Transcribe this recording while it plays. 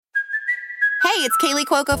Hey, it's Kaylee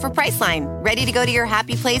Cuoco for Priceline. Ready to go to your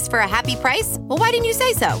happy place for a happy price? Well, why didn't you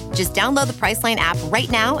say so? Just download the Priceline app right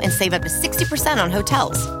now and save up to 60% on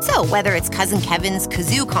hotels. So whether it's Cousin Kevin's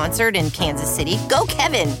Kazoo Concert in Kansas City, go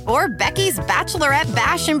Kevin, or Becky's Bachelorette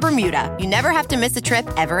Bash in Bermuda, you never have to miss a trip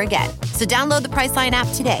ever again. So download the Priceline app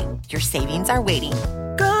today. Your savings are waiting.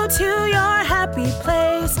 Go to your happy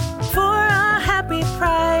place for a happy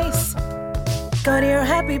price. Go to your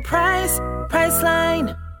happy price,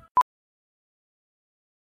 Priceline.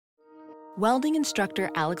 Welding instructor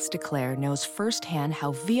Alex DeClaire knows firsthand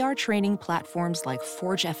how VR training platforms like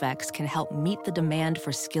ForgeFX can help meet the demand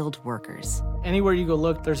for skilled workers. Anywhere you go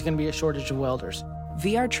look, there's going to be a shortage of welders.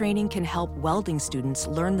 VR training can help welding students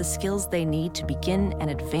learn the skills they need to begin and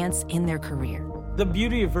advance in their career. The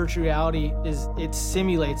beauty of virtual reality is it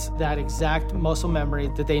simulates that exact muscle memory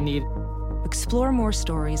that they need. Explore more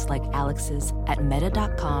stories like Alex's at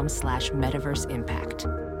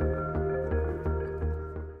meta.com/metaverseimpact.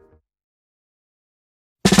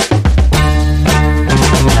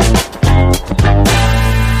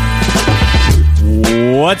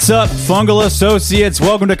 What's up, fungal associates?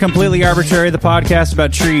 Welcome to Completely Arbitrary, the podcast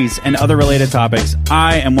about trees and other related topics.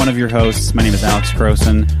 I am one of your hosts. My name is Alex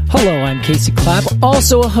Croson. Hello, I'm Casey Clapp,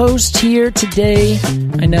 also a host here today.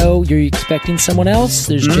 I know you're expecting someone else.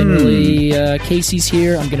 There's generally Casey's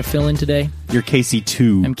here. I'm going to fill in today. You're Casey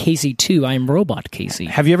 2. I'm Casey 2. I'm Robot Casey.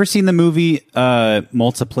 Have you ever seen the movie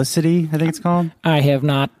Multiplicity, I think it's called? I have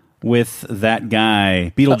not. With that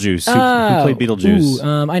guy, Beetlejuice, who played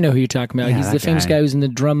Beetlejuice. I know who you're talking about. Yeah, He's the famous guy who's in the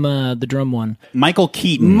drum one. Michael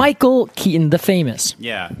Keaton. Michael Keaton, the famous.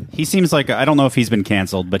 Yeah. He seems like, I don't know if he's been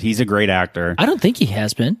canceled, but he's a great actor. I don't think he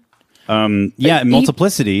has been.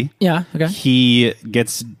 Multiplicity. Yeah, okay. He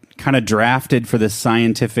gets kind of drafted for this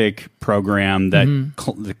scientific program that,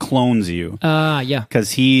 that clones you. Yeah.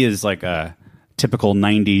 Because he is like a typical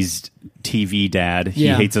 90s TV dad. He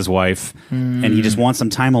hates his wife, and he just wants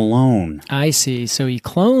some time alone. I see. So he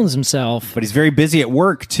clones himself. But he's very busy at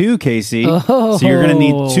work, too, Casey. So you're going to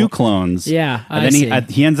need 2 clones. Yeah, and then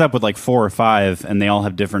he ends up with like 4 or 5, and they all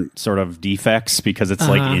have different sort of defects because it's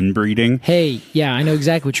like inbreeding. Hey, yeah, I know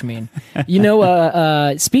exactly what you mean. You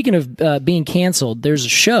know, speaking of being canceled, there's a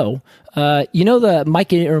show. You know the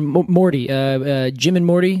Mike or Morty, Jim and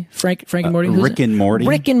Morty, Frank and Morty, Rick and Morty,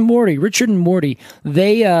 Richard and Morty.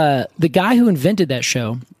 They the guy who invented that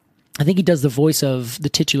show, I think he does the voice of the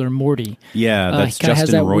titular Morty. Yeah, that's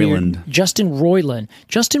Justin Roiland. Justin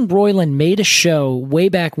Roiland made a show way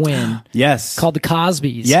back when. Yes. Called The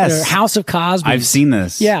Cosbys. Yes. Or House of Cosbys. I've seen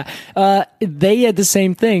this. Yeah. They had the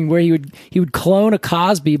same thing where he would clone a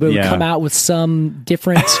Cosby, but it would come out with some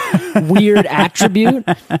different weird attribute.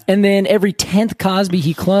 And then every 10th Cosby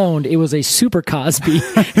he cloned, it was a super Cosby.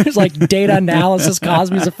 It was like Data Analysis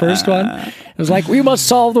Cosby's the first one. It was like, we must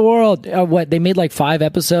solve the world. They made like 5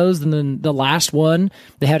 episodes, and then the last one,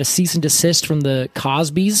 they had a cease and desist from the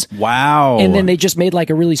Cosbys. Wow. And then they just made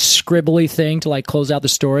like a really scribbly thing to like close out the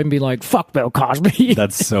story and be like, fuck Bill Cosby.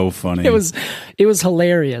 That's so funny. It was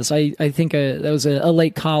hilarious. I think that was a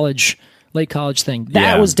late college thing.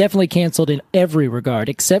 That was definitely canceled in every regard,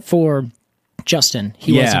 except for Justin.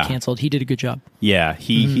 He wasn't canceled. He did a good job. Yeah,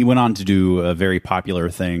 he went on to do very popular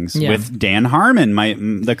things with Dan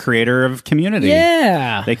Harmon, the creator of Community.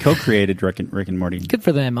 Yeah. They co-created Rick and Morty. Good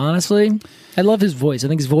for them, honestly. I love his voice. I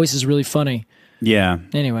think his voice is really funny. Yeah.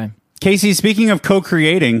 Anyway. Casey, speaking of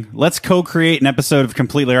co-creating, let's co-create an episode of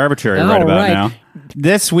Completely Arbitrary right about now.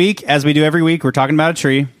 This week, as we do every week, we're talking about a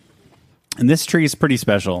tree. And this tree is pretty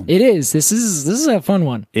special. It is. This is a fun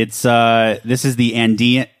one. It's this is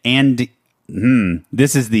the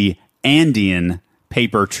this is the Andean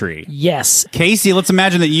paper tree. Yes. Casey, let's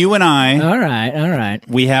imagine that you and I... All right.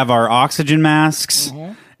 We have our oxygen masks,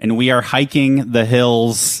 and we are hiking the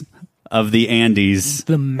hills of the Andes.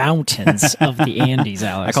 The mountains of the Andes,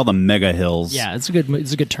 Alex. I call them mega hills. Yeah, it's a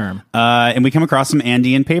good term. And we come across some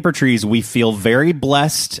Andean paper trees. We feel very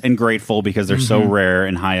blessed and grateful because they're so rare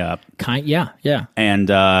and high up. Yeah. And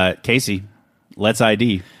Casey, let's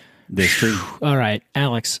ID this tree. All right,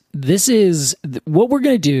 Alex. This is what we're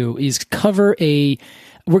going to do is cover a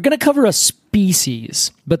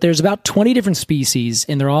species, but there's about 20 different species,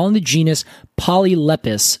 and they're all in the genus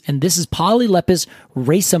Polylepis, and this is Polylepis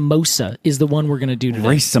racemosa is the one we're going to do today.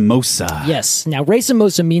 Racemosa. Yes. Now,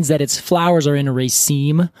 racemosa means that its flowers are in a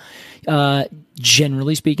raceme.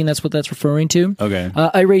 Generally speaking, that's what that's referring to. Okay.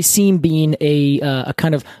 A raceme being a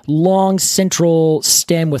kind of long central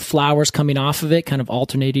stem with flowers coming off of it, kind of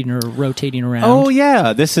alternating or rotating around. Oh,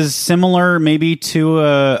 yeah. This is similar maybe to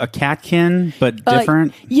a catkin, but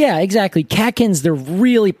different. Yeah, exactly. Catkins, they're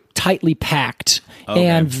really tightly packed.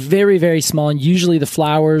 and very, very small. And usually the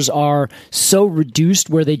flowers are so reduced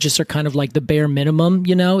where they just are kind of like the bare minimum,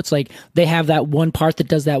 you know? It's like they have that one part that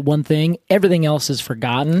does that one thing. Everything else is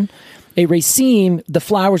forgotten. A raceme, the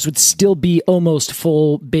flowers would still be almost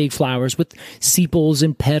full, big flowers with sepals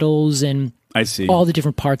and petals and I see. all the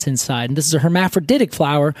different parts inside. And this is a hermaphroditic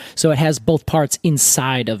flower, so it has both parts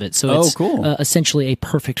inside of it. So it's cool. Essentially a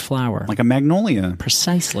perfect flower. Like a magnolia.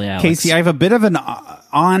 Precisely, Alex. Casey, I have a bit of an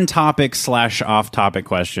on-topic / off-topic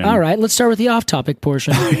question. All right, let's start with the off-topic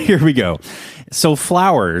portion. Here we go. So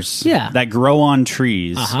flowers that grow on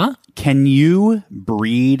trees, can you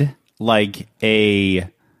breed like a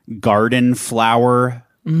garden flower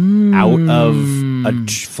out of a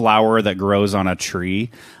flower that grows on a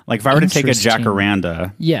tree? Like if I were to take a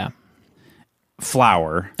jacaranda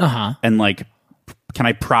flower and like, can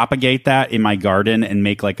I propagate that in my garden and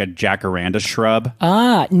make like a jacaranda shrub?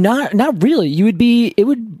 Not really. You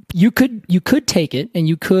could take it and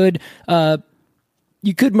you could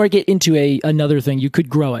make it into another thing. You could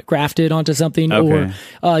grow it, graft it onto something, or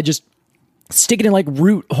just stick it in like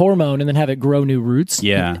root hormone and then have it grow new roots.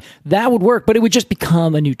 Yeah. That would work, but it would just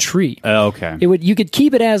become a new tree. Okay. You could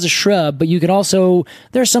keep it as a shrub, but you could also,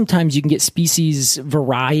 there are sometimes you can get species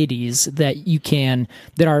varieties that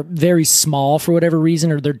are very small for whatever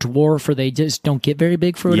reason, or they're dwarf, or they just don't get very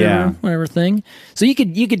big for whatever thing. So you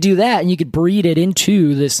could do that and you could breed it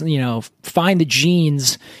into this, find the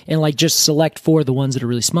genes and like just select for the ones that are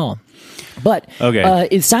really small. But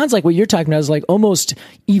it sounds like what you're talking about is like almost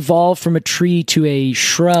evolved from a tree to a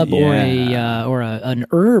shrub or an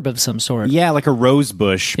herb of some sort. Yeah, like a rose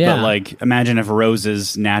bush. Yeah. But like, imagine if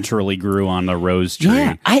roses naturally grew on a rose tree.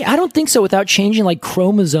 Yeah, I don't think so without changing like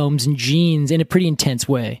chromosomes and genes in a pretty intense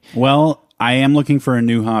way. Well, I am looking for a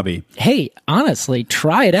new hobby. Hey, honestly,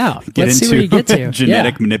 try it out. Let's see where you get to.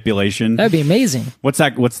 Genetic manipulation. That'd be amazing. What's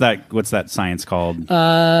that science called?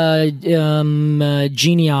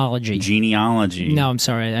 Genealogy. Genealogy. No, I'm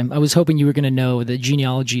sorry. I was hoping you were going to know that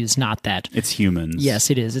genealogy is not that. It's humans. Yes,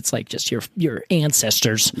 it is. It's like just your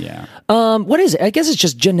ancestors. Yeah. What is it? I guess it's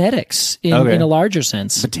just genetics in a larger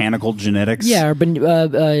sense. Botanical genetics. Yeah, or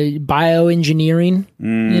bioengineering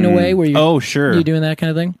in a way where you're doing that kind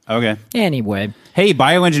of thing. Okay. Anyway. Hey,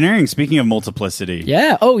 bioengineering, speaking of multiplicity.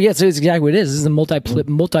 Yeah. Oh, yeah. So it's exactly what it is. This is a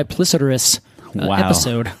multiplicitorous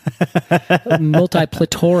episode.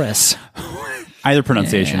 Multiplitorous. Either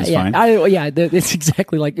pronunciation is fine. It's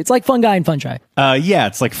exactly like, it's like fungi and fungi.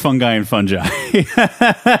 It's like fungi and fungi.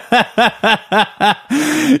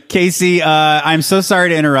 Casey, I'm so sorry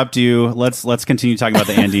to interrupt you. Let's continue talking about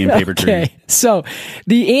the Andean paper tree. Okay, so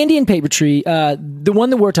the Andean paper tree, the one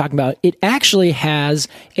that we're talking about, it actually has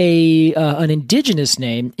an indigenous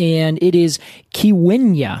name, and it is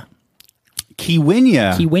Queuña.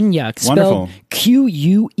 Queuña. Spelled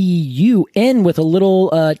Queun with a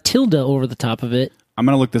little tilde over the top of it. I'm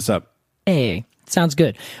going to look this up. Sounds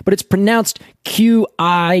good. But it's pronounced Quiwina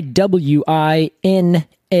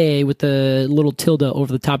with the little tilde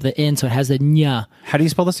over the top of the N, so it has the nya. How do you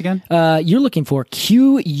spell this again? You're looking for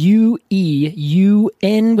Queun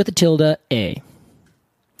with a tilde A.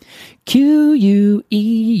 Queun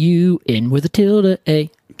with a tilde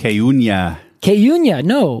A. Queuña.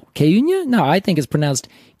 No, I think it's pronounced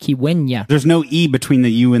Queuña. There's no E between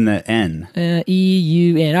the U and the N.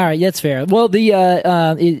 E-U-N. All right, that's fair. Well, the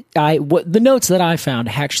notes that I found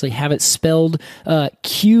actually have it spelled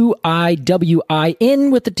Quiwin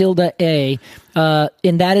with the tilde A.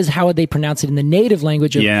 And that is how they pronounce it in the native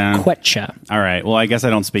language of Quechua. All right. Well, I guess I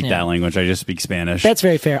don't speak that language. I just speak Spanish. That's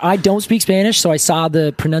very fair. I don't speak Spanish, so I saw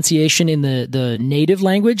the pronunciation in the native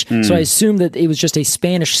language. So I assumed that it was just a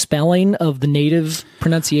Spanish spelling of the native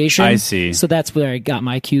pronunciation. I see. So that's where I got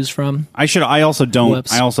my cues from. I also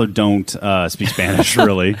don't speak Spanish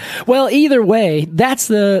really. Well, either way, that's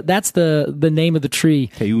the name of the tree.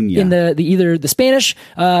 Queuña. In either the Spanish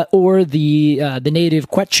or the native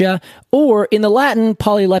Quechua, or in the Latin,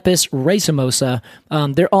 Polylepis racemosa.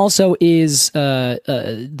 There also is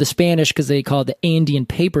the Spanish, because they call it the Andean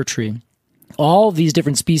paper tree. All of these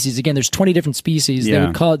different species, again, there's 20 different species. They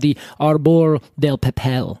would call it the Arbor del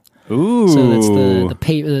Papel. Ooh. So that's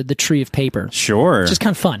the tree of paper. Sure. It's just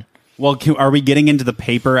kind of fun. Well, are we getting into the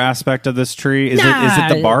paper aspect of this tree? Is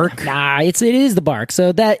it the bark? Nah, it is the bark.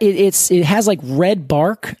 So that it has like red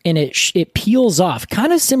bark, and it peels off,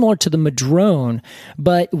 kind of similar to the madrone.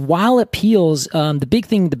 But while it peels, the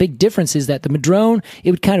big difference is that the madrone, it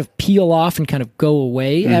would kind of peel off and kind of go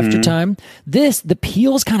away after time. The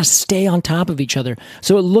peels kind of stay on top of each other,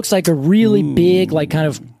 so it looks like a really big, like kind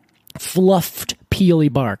of fluffed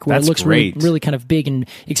peely bark, where That's it looks great. really, really kind of big and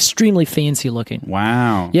extremely fancy looking.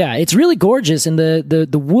 Wow. Yeah, it's really gorgeous, and the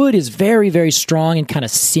wood is very, very strong and kind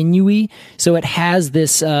of sinewy, so it has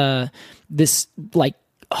this like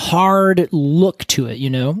hard look to it, you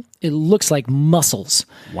know? It looks like muscles.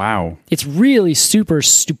 Wow. It's really super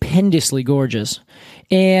stupendously gorgeous.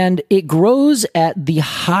 And it grows at the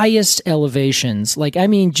highest elevations. Like, I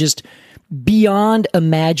mean, just beyond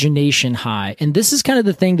imagination high. And this is kind of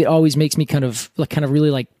the thing that always makes me kind of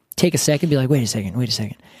really like take a second, be like, wait a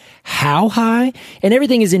second. How high? And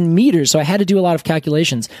everything is in meters, so I had to do a lot of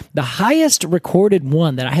calculations. The highest recorded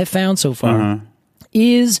one that I have found so far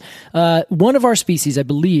is one of our species, I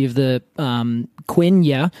believe, the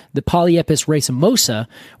Queuña, the Polyepis racemosa,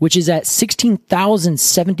 which is at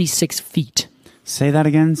 16,076 feet. Say that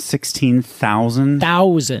again, 16,000?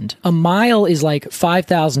 A mile is like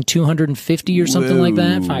 5,250 or something like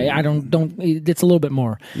that. I don't, it's a little bit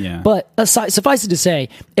more. Yeah. But suffice it to say,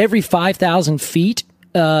 every 5,000 feet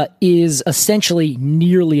is essentially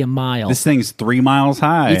nearly a mile. This thing's 3 miles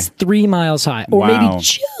high. It's 3 miles high. Or Wow. maybe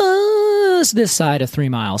just this side of 3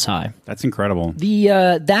 miles high. That's incredible.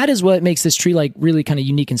 That is what makes this tree like really kind of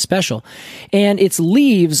unique and special. And its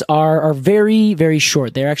leaves are very, very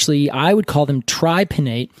short. They're actually, I would call them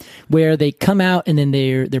tripinnate, where they come out and then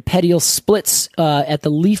their petiole splits at the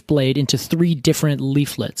leaf blade into 3 different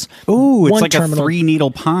leaflets. Ooh, it's One like terminal. a 3-needle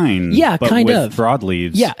pine. Yeah, but kind with of.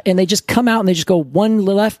 broadleaves. Yeah, and they just come out and they just go one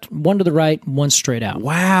left, one to the right, one straight out.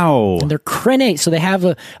 Wow. And they're crenate, so they have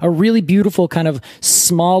a really beautiful kind of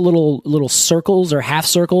small little circles or half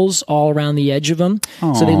circles all around the edge of them.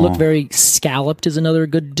 So they look very scalloped is another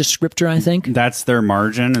good descriptor, I think. That's their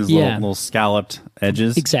margin, is little scalloped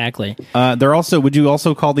edges. Exactly. They're also, would you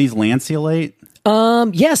also call these lanceolate?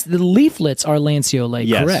 Yes, the leaflets are lanceolate,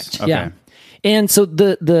 Yes, correct. okay. Yeah. And so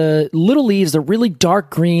the little leaves, they're really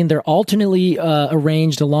dark green. They're alternately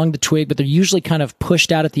arranged along the twig, but they're usually kind of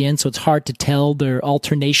pushed out at the end, so it's hard to tell their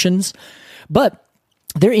alternations. But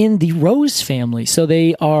they're in the rose family, so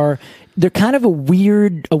they're kind of a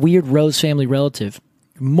weird rose family relative.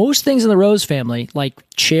 Most things in the rose family, like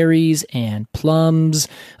cherries and plums,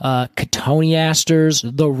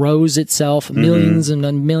 cotoneasters, the rose itself, millions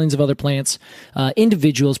and millions of other plants,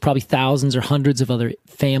 individuals, probably thousands or hundreds of other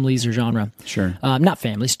families or genre. Sure. Not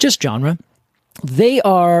families, just genre. They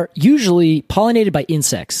are usually pollinated by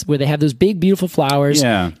insects, where they have those big, beautiful flowers.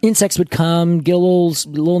 Yeah. Insects would come, get a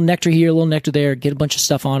little nectar here, a little nectar there, get a bunch of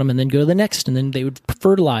stuff on them, and then go to the next, and then they would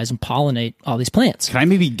fertilize and pollinate all these plants. Can I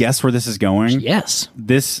maybe guess where this is going? Yes.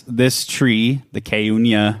 This tree, the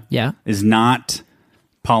Queuña, is not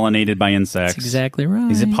pollinated by insects. That's exactly right.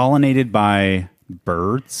 Is it pollinated by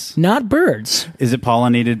birds? Not birds. Is it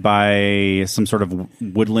pollinated by some sort of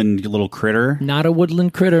woodland little critter? Not a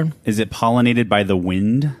woodland critter. Is it pollinated by the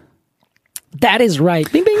wind? That is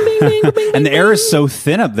right. Bing, bing, bing, bing, bing, bing. And the air is so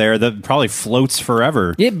thin up there that it probably floats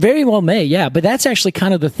forever. It very well may, yeah. But that's actually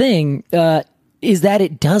kind of the thing, is that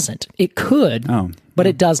it doesn't. It could, but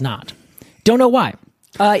it does not. Don't know why.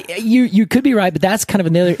 You could be right, but that's kind of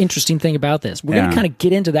another interesting thing about this. We're going to kind of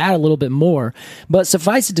get into that a little bit more. But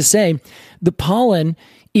suffice it to say, the pollen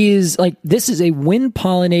is like, this is a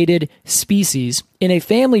wind-pollinated species in a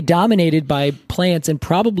family dominated by plants, and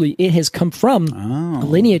probably it has come from a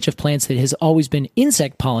lineage of plants that has always been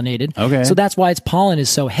insect-pollinated. Okay. So that's why its pollen is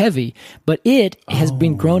so heavy. But it has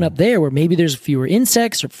been grown up there where maybe there's fewer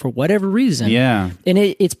insects or for whatever reason. Yeah. And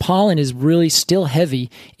its pollen is really still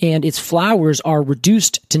heavy, and its flowers are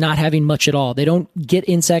reduced to not having much at all. They don't get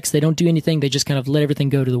insects. They don't do anything. They just kind of let everything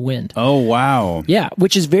go to the wind. Oh, wow. Yeah,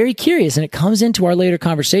 which is very curious, and it comes into our later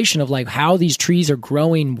conversation of like how these trees are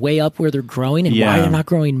growing way up where they're growing, and why they're not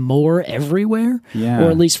growing more everywhere,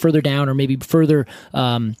 or at least further down, or maybe further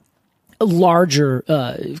larger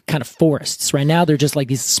kind of forests. Right now, they're just like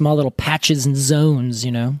these small little patches and zones,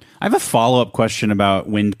 you know? I have a follow-up question about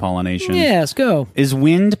wind pollination. Yes, go. Is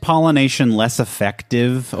wind pollination less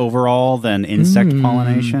effective overall than insect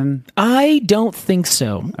pollination? I don't think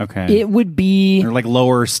so. Okay. It would be... Or like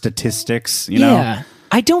lower statistics, you know? Yeah.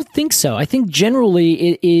 I don't think so. I think generally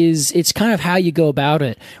it's kind of how you go about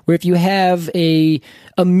it. Where if you have a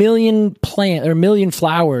million plant or a million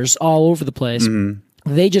flowers all over the place,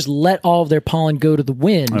 they just let all of their pollen go to the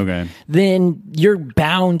wind. Okay. Then you're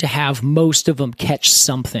bound to have most of them catch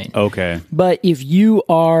something. Okay. But if you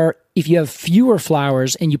have fewer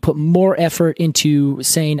flowers and you put more effort into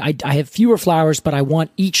saying, I have fewer flowers, but I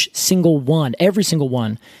want every single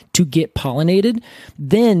one to get pollinated,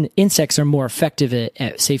 then insects are more effective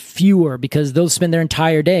at say, fewer, because they'll spend their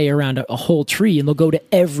entire day around a whole tree, and they'll go to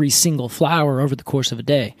every single flower over the course of a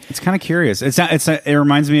day. It's kind of curious. It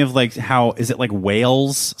reminds me of like how, is it like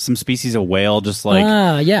whales? Some species of whale just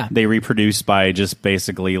like, they reproduce by just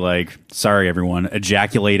basically like, sorry everyone,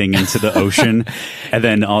 ejaculating into the ocean, and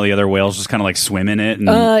then all the other whales just kind of like swim in it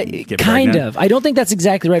and get kind pregnant. of. I don't think that's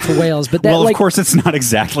exactly right for whales, but that, well, of course it's not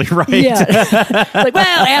exactly right. Yeah. Like,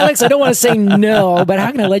 well, Alex, I don't want to say no, but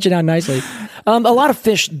how can I let you down nicely? A lot of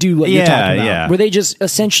fish do what you're talking about, where they just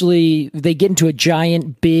essentially they get into a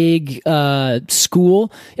giant big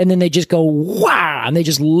school, and then they just go wow, and they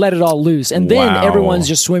just let it all loose, and then everyone's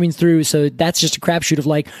just swimming through. So that's just a crapshoot of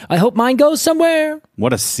like, I hope mine goes somewhere.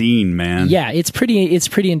 What a scene, man! Yeah, it's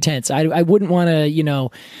pretty intense. I wouldn't want to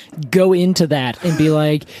go into that and be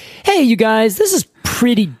like, hey, you guys, this is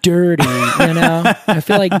pretty dirty, I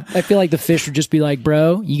feel like the fish would just be like,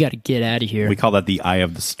 bro, you got to get out of here. We call that the eye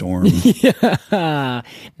of the storm. Yeah,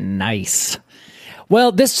 nice.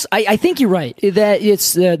 Well, I think you're right. That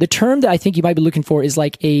it's the term that I think you might be looking for is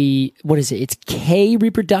like what is it? It's K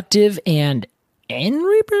reproductive and N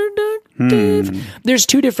reproductive. There's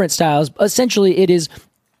two different styles. Essentially, it is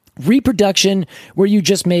reproduction where you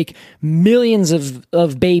just make millions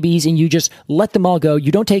of babies and you just let them all go.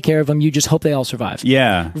 You don't take care of them. You just hope they all survive.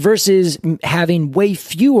 Yeah. Versus having way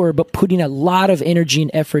fewer, but putting a lot of energy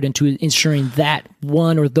and effort into ensuring that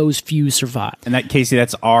one or those few survive. And that, Casey,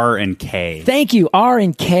 that's R and K. Thank you. R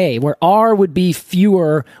and K, where R would be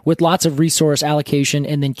fewer with lots of resource allocation,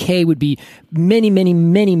 and then K would be many, many,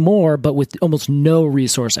 many more, but with almost no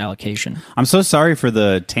resource allocation. I'm so sorry for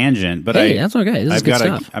the tangent, but hey, that's okay. This is good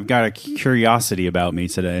stuff. I've got a curiosity about me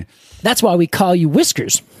today. That's why we call you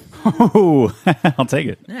Whiskers. Oh, I'll take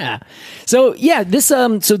it. Yeah. So yeah, this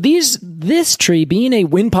tree being a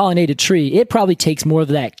wind pollinated tree, it probably takes more of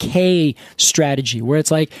that K strategy where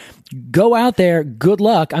it's like, go out there, good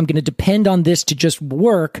luck. I'm going to depend on this to just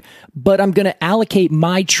work, but I'm going to allocate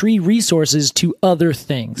my tree resources to other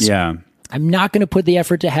things. Yeah. I'm not going to put the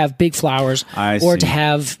effort to have big flowers or to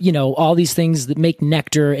have, all these things that make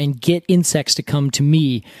nectar and get insects to come to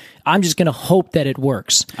me. I'm just going to hope that it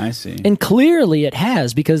works. I see. And clearly it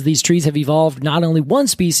has, because these trees have evolved not only one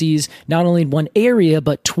species, not only in one area,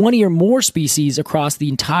 but 20 or more species across the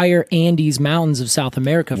entire Andes Mountains of South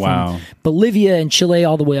America, from Bolivia and Chile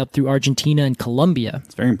all the way up through Argentina and Colombia.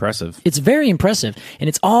 It's very impressive. It's very impressive. And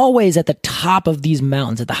it's always at the top of these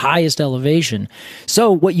mountains, at the highest elevation.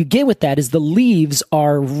 So what you get with that is the leaves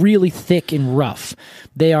are really thick and rough.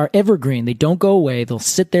 They are evergreen. They don't go away. They'll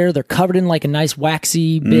sit there. They're covered in like a nice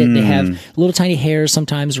waxy bit. They have little tiny hairs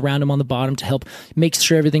sometimes around them on the bottom to help make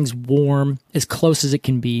sure everything's warm as close as it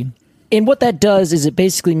can be. And what that does is it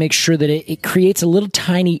basically makes sure that it creates a little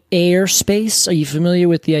tiny air space. Are you familiar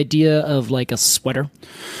with the idea of like a sweater?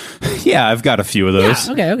 Yeah, I've got a few of those.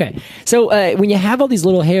 Yeah, okay. So when you have all these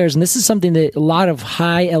little hairs, and this is something that a lot of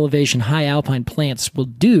high elevation, high alpine plants will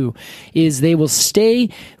do, is they will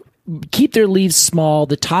keep their leaves small.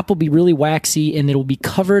 The top will be really waxy, and it'll be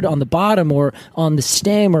covered on the bottom or on the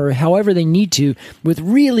stem or however they need to with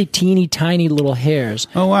really teeny tiny little hairs.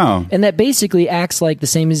 Oh, wow. And that basically acts like the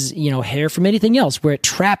same as, hair from anything else, where it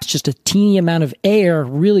traps just a teeny amount of air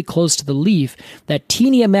really close to the leaf. That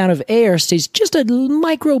teeny amount of air stays just a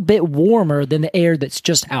micro bit warmer than the air that's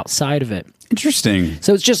just outside of it. Interesting.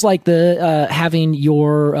 So it's just like the having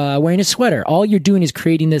your wearing a sweater. All you're doing is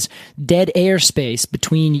creating this dead air space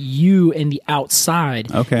between you and the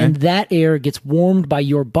outside. Okay. And that air gets warmed by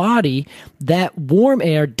your body. That warm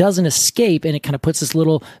air doesn't escape, and it kind of puts this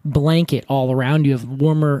little blanket all around you of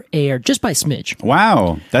warmer air just by smidge.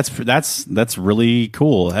 Wow. That's really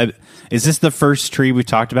cool. Is this the first tree we've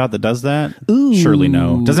talked about that does that? Ooh. Surely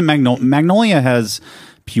no. Doesn't Magnolia has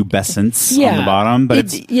pubescence on the bottom, but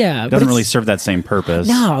it doesn't really serve that same purpose.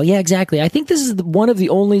 No, yeah, exactly. I think this is one of the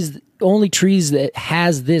only trees that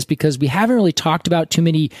has this, because we haven't really talked about too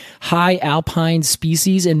many high alpine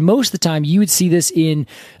species, and most of the time you would see this in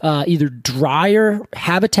either drier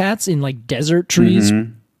habitats in like desert trees.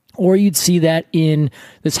 Mm-hmm. Or you'd see that in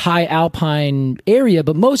this high alpine area,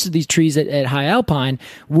 but most of these trees at high alpine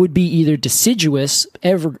would be either deciduous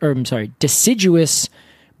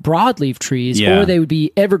broadleaf trees, or they would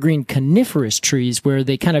be evergreen coniferous trees, where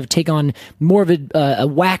they kind of take on more of a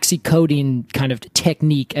waxy coating kind of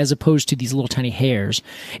technique as opposed to these little tiny hairs.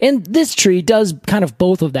 And this tree does kind of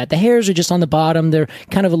both of that. The hairs are just on the bottom. They're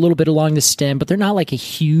kind of a little bit along the stem, but they're not like a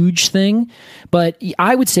huge thing. But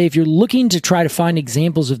I would say if you're looking to try to find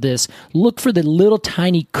examples of this, look for the little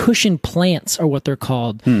tiny cushion plants, are what they're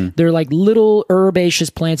called. They're like little herbaceous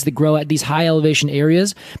plants that grow at these high elevation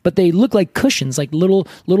areas, but they look like cushions, like little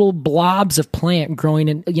little blobs of plant growing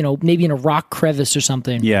in, maybe in a rock crevice or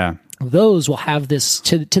something. Yeah. Those will have this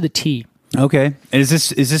to the T. Okay. Is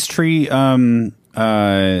this tree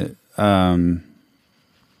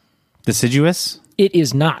deciduous? It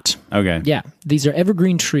is not. Okay. Yeah. These are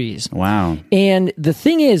evergreen trees. Wow. And the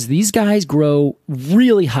thing is, these guys grow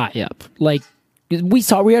really high up. Like we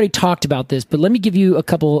already talked about this, but let me give you a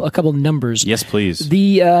couple numbers. Yes, please.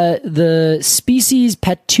 The species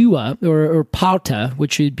Patua or Pauta,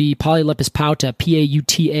 which would be Polylepis pauta,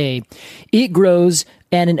 Pauta, it grows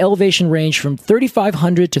at an elevation range from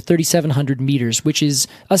 3,500 to 3,700 meters, which is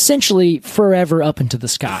essentially forever up into the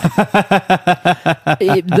sky.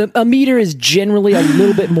 A meter is generally a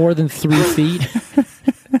little bit more than 3 feet.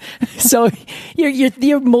 So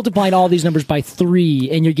you're multiplying all these numbers by 3,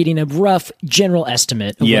 and you're getting a rough general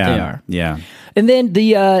estimate of what they are. Yeah. And then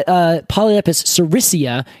the Polylepis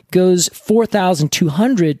sericea goes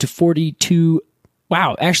 4,200 to 42.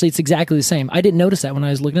 Wow, actually, it's exactly the same. I didn't notice that when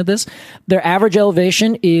I was looking at this. Their average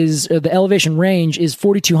elevation the elevation range is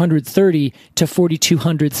 4,230 to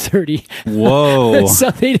 4,230. Whoa.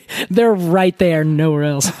 So they're right there, nowhere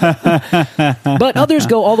else. But others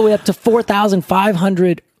go all the way up to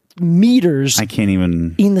 4,500 meters. I can't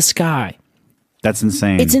even. In the sky. That's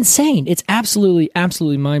insane. It's insane. It's absolutely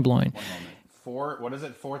mind-blowing. What is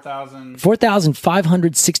it? 4,000?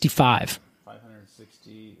 4,565.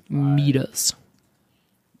 565 meters.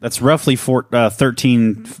 That's roughly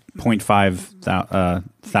 13.5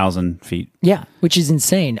 thousand feet. Yeah, which is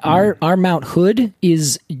insane. Our Mount Hood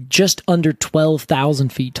is just under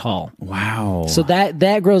 12,000 feet tall. Wow. So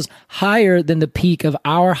that grows higher than the peak of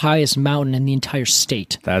our highest mountain in the entire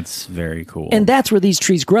state. That's very cool. And that's where these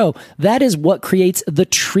trees grow. That is what creates the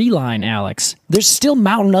tree line, Alex. There's still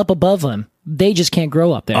mountain up above them. They just can't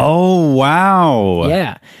grow up there. Oh, wow.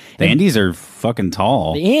 Yeah. The Andes are fucking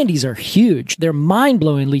tall. The Andes are huge. They're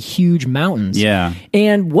mind-blowingly huge mountains. Yeah.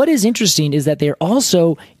 And what is interesting is that they're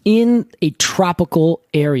also in a tropical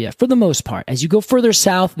area for the most part. As you go further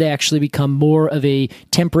south, they actually become more of a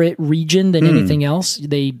temperate region than anything else.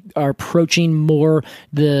 They are approaching more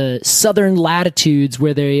the southern latitudes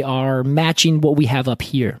where they are matching what we have up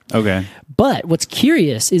here. Okay. But what's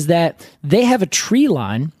curious is that they have a tree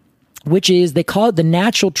line, which is, they call it the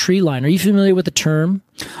natural tree line. Are you familiar with the term?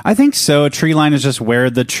 I think so. A tree line is just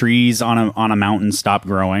where the trees on a mountain stop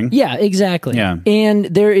growing. Yeah, exactly. Yeah. And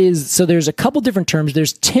there's a couple different terms.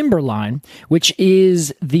 There's timberline, which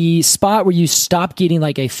is the spot where you stop getting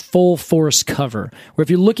like a full forest cover. Where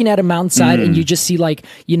if you're looking at a mountainside and you just see like,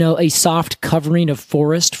 a soft covering of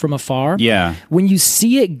forest from afar. Yeah. When you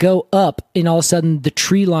see it go up and all of a sudden the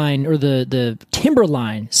tree line or the timber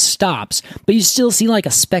line stops, but you still see like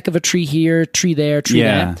a speck of a tree here, tree there, tree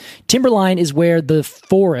there. Timberline is where the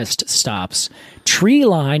forest stops. Tree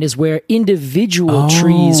line is where individual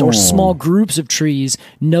trees or small groups of trees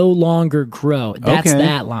no longer grow. That's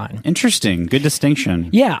that line. Interesting. Good distinction.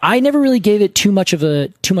 Yeah, I never really gave it too much of a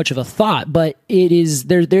thought, but it is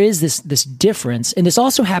there is this difference, and this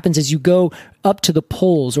also happens as you go up to the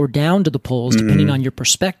poles or down to the poles, depending on your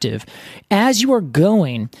perspective. As you are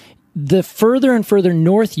going, the further and further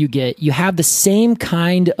north you get, you have the same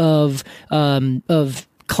kind of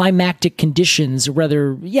climactic conditions, I'm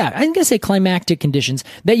going to say climactic conditions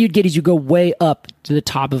that you'd get as you go way up to the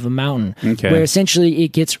top of a mountain, where essentially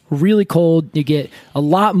it gets really cold, you get a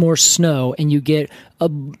lot more snow, and you get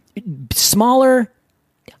smaller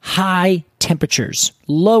high temperatures,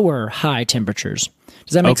 lower high temperatures.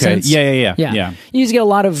 Does that make sense? Yeah. You just get a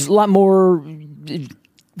lot more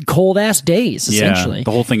cold ass days, essentially. Yeah,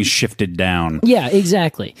 the whole thing shifted down. Yeah,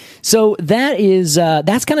 exactly. So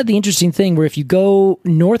that's kind of the interesting thing, where if you go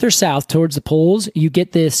north or south towards the poles, you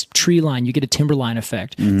get this tree line, you get a timberline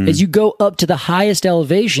effect. As you go up to the highest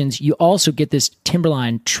elevations, you also get this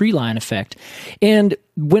timberline tree line effect. And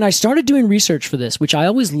when I started doing research for this, which I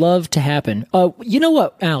always love to happen, you know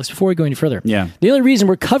what, Alex, before we go any further, the only reason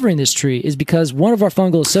we're covering this tree is because one of our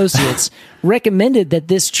fungal associates recommended that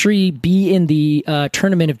this tree be in the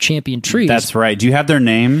Tournament of Champion Trees. That's right. Do you have their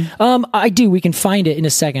name? I do. We can find it in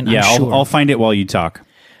a second. Yeah, I'm sure. I'll find it while you talk.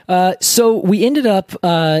 So we ended up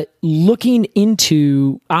looking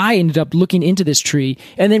into this tree,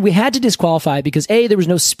 and then we had to disqualify it because there was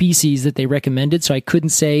no species that they recommended, so I couldn't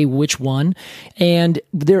say which one. And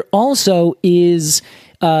there also is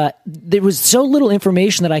there was so little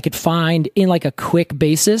information that I could find in like a quick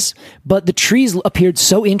basis, but the trees appeared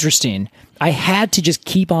so interesting, I had to just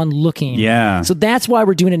keep on looking. Yeah. So that's why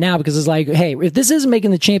we're doing it now, because it's like, hey, if this isn't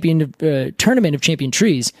making the Tournament of Champion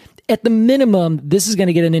Trees, at the minimum, this is going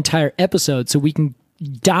to get an entire episode so we can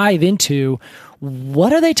dive into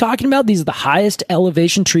what are they talking about? These are the highest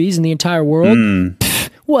elevation trees in the entire world?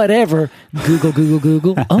 whatever.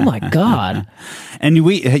 Google. Oh my God. And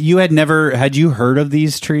had you heard of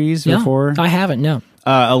these trees before? I haven't, no.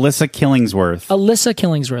 Alyssa Killingsworth.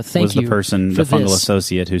 Thank you. Was the person, the fungal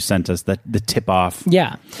associate who sent us the tip off.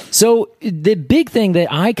 Yeah. So the big thing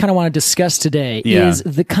that I kind of want to discuss today is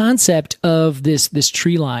the concept of this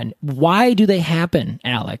tree line. Why do they happen,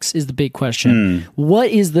 Alex, is the big question. What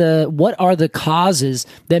are the causes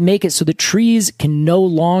that make it so that trees can no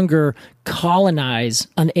longer colonize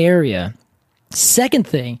an area? Second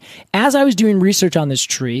thing, as I was doing research on this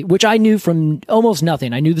tree, which I knew from almost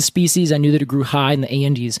nothing, I knew the species, I knew that it grew high in the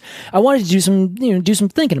Andes. I wanted to do some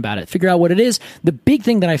thinking about it, figure out what it is. The big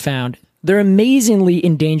thing that I found, they're amazingly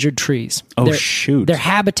endangered trees. Shoot. Their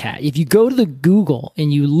habitat. If you go to the Google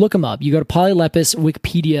and you look them up, you go to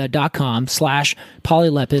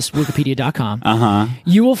polylepuswikipedia.com/polylepuswikipedia.com.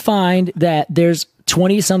 You will find that there's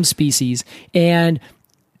 20 some species, and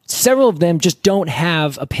several of them just don't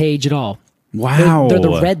have a page at all. Wow. They're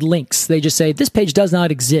the red links. They just say, this page does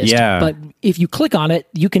not exist. Yeah. But if you click on it,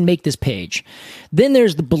 you can make this page. Then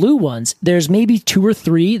there's the blue ones. There's maybe 2 or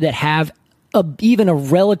 3 that have even a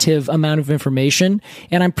relative amount of information.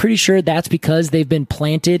 And I'm pretty sure that's because they've been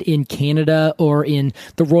planted in Canada or in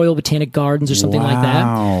the Royal Botanic Gardens or something like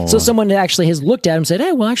that. So someone actually has looked at them and said,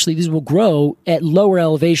 hey, well, actually, these will grow at lower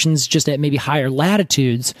elevations, just at maybe higher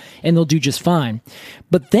latitudes, and they'll do just fine.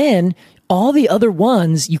 But then all the other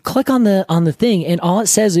ones, you click on the thing, and all it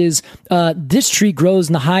says is this tree grows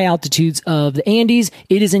in the high altitudes of the Andes.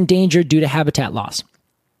 It is endangered due to habitat loss.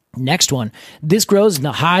 Next one, this grows in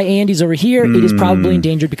the high Andes over here. It is probably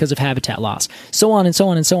endangered because of habitat loss. So on and so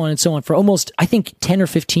on and so on and so on for almost, I think, 10 or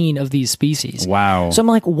 15 of these species. Wow. So I'm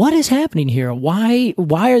like, what is happening here? Why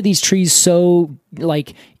are these trees so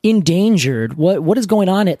endangered? What is going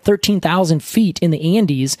on at 13,000 feet in the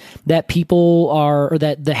Andes that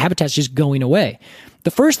that the habitat's just going away? The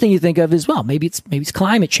first thing you think of is, well, maybe it's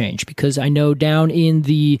climate change, because I know down in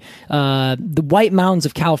the White Mountains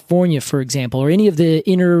of California, for example, or any of the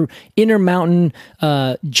inner mountain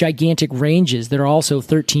gigantic ranges that are also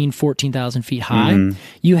 14,000 feet high,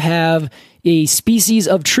 you have a species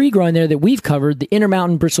of tree growing there that we've covered, the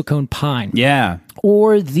intermountain bristlecone pine. Yeah.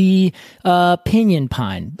 Or the pinyon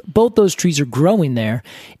pine. Both those trees are growing there.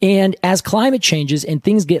 And as climate changes and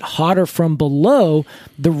things get hotter from below,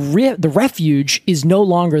 the refuge is no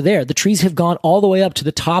longer there. The trees have gone all the way up to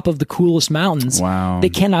the top of the coolest mountains. Wow. They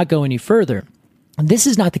cannot go any further. This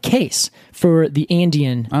is not the case for the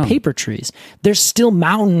Andean paper trees. There's still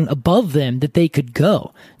mountain above them that they could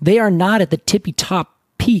go. They are not at the tippy top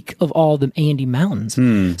peak of all the Andes mountains.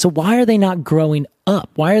 So why are they not growing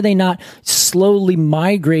up? Why are they not slowly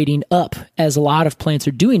migrating up, as a lot of plants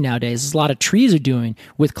are doing nowadays, as a lot of trees are doing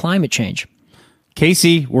with climate change?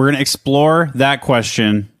 Casey, we're going to explore that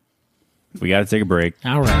question. We got to take a break.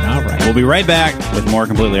 All right. We'll be right back with more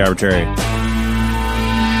Completely Arbitrary.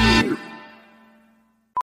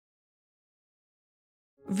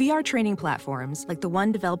 VR training platforms, like the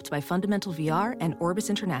one developed by Fundamental VR and Orbis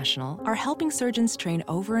International, are helping surgeons train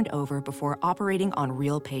over and over before operating on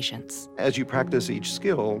real patients. As you practice each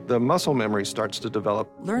skill, the muscle memory starts to develop.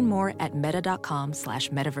 Learn more at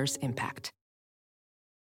meta.com/metaverseimpact.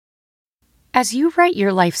 As you write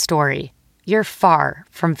your life story, you're far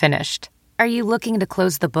from finished. Are you looking to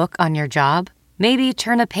close the book on your job? Maybe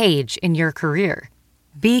turn a page in your career?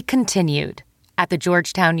 Be continued at the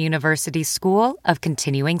Georgetown University School of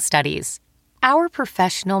Continuing Studies. Our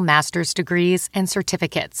professional master's degrees and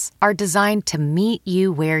certificates are designed to meet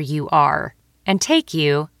you where you are and take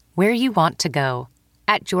you where you want to go.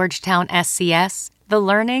 At Georgetown SCS, the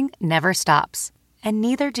learning never stops, and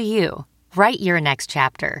neither do you. Write your next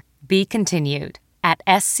chapter. Be continued at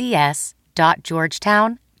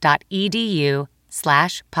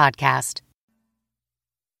scs.georgetown.edu/podcast.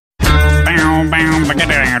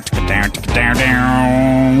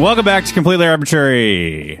 Welcome back to Completely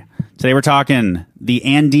Arbitrary. Today we're talking the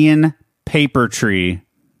Andean paper tree.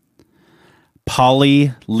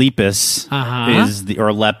 Polylepus is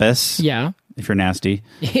or lepus. Yeah. If you're nasty.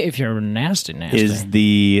 If you're nasty. Is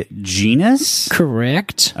the genus?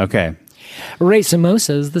 Correct. Okay.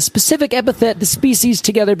 Racemosa is the specific epithet, the species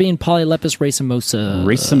together being Polylepus racemosa.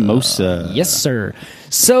 Racemosa. Yes, sir.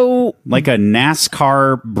 So, like a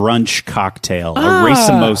NASCAR brunch cocktail, a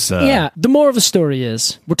racemosa. Yeah. The moral of the story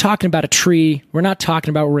is we're talking about a tree. We're not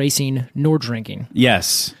talking about racing nor drinking.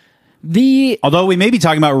 Yes. Although we may be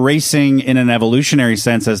talking about racing in an evolutionary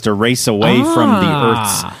sense as to race away from the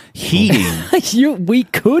Earth's heating. We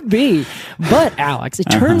could be. But, Alex, it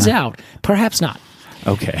turns out, perhaps not.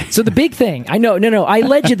 Okay. So the big thing, I know, no, I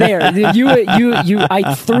led you there.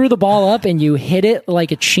 I threw the ball up and you hit it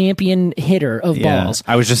like a champion hitter of balls.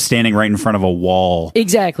 I was just standing right in front of a wall.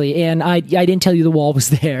 Exactly, and I didn't tell you the wall was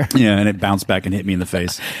there. Yeah, and it bounced back and hit me in the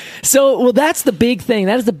face. So, well, that's the big thing.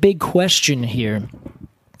 That is the big question here.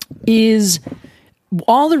 Is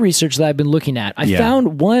all the research that I've been looking at, I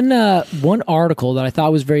found one article that I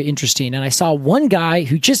thought was very interesting, and I saw one guy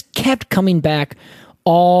who just kept coming back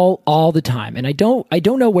all the time, and I don't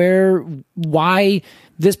know why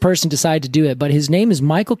this person decided to do it, but his name is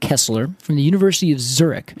Michael Kessler from the University of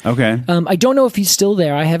Zurich. Okay. I don't know if he's still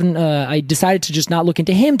there. I haven't. I decided to just not look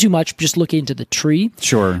into him too much, just look into the tree.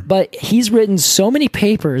 Sure. But he's written so many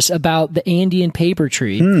papers about the Andean paper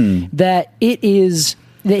tree that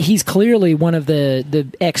he's clearly one of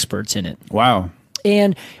the experts in it. Wow.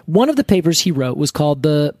 And one of the papers he wrote was called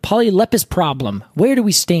The Polylepis Problem. Where do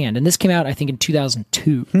we stand? And this came out, I think, in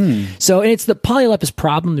 2002. So, and it's the Polylepis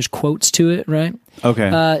Problem. There's quotes to it, right?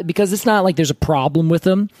 Okay. Because it's not like there's a problem with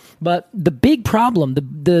them. But the big problem,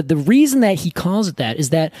 the reason that he calls it that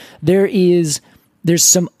is that there's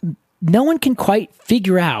some, no one can quite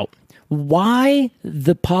figure out why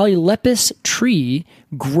the Polylepis tree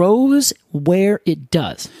grows where it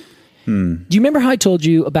does. Do you remember how I told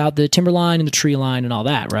you about the timberline and the tree line and all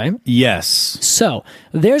that, right? Yes. So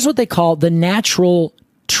there's what they call the natural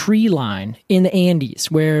tree line in the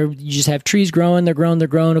Andes, where you just have trees growing, they're growing.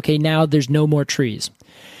 Okay, now there's no more trees.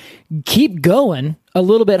 Keep going a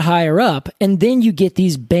little bit higher up, and then you get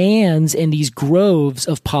these bands and these groves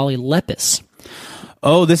of Polylepis.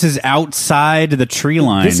 Oh, this is outside the tree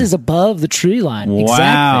line. This is above the tree line. Wow.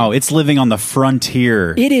 Exactly. It's living on the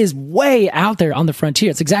frontier. It is way out there on the frontier.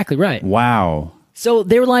 It's exactly right. Wow. So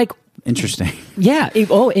they were like... Interesting. Yeah.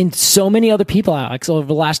 And so many other people, Alex, over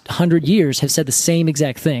the last 100 years have said the same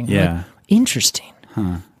exact thing. Yeah. Like, interesting.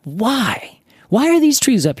 Huh. Why? Why are these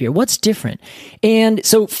trees up here? What's different? And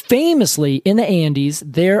so famously in the Andes,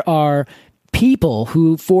 there are people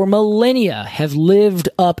who for millennia have lived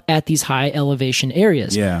up at these high elevation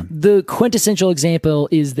areas. Yeah. The quintessential example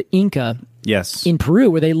is the Inca in Peru,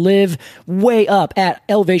 where they live way up at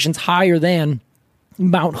elevations higher than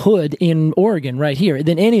Mount Hood in Oregon right here,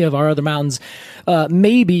 than any of our other mountains.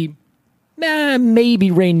 Maybe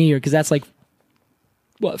Rainier, because that's like,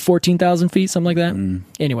 14,000 feet, something like that?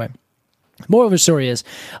 Anyway. Moral of the story is,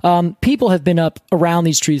 people have been up around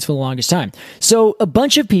these trees for the longest time. So a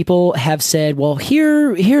bunch of people have said, well,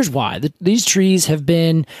 here's why. These trees have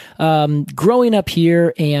been growing up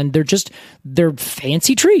here, and they're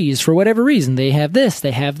fancy trees for whatever reason. They have this, they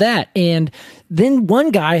have that. And then one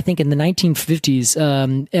guy, I think in the 1950s,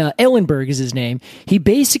 Ellenberg is his name, he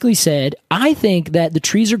basically said, I think that the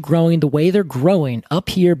trees are growing the way they're growing up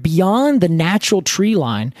here beyond the natural tree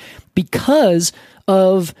line because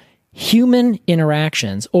of human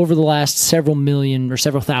interactions over the last several million or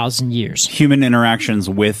several thousand years. Human interactions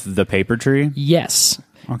with the paper tree? Yes.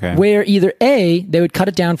 Okay. Where either A, they would cut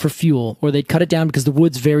it down for fuel, or they'd cut it down because the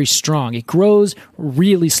wood's very strong. It grows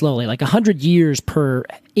really slowly, like 100 years per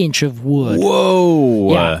inch of wood.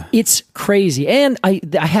 Whoa. Yeah, it's crazy. And I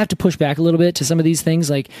have to push back a little bit to some of these things.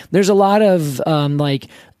 Like, there's a lot of like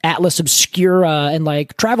Atlas Obscura and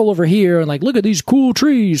like travel over here and like look at these cool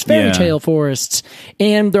trees, fairy tale forests,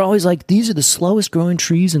 and they're always like, these are the slowest growing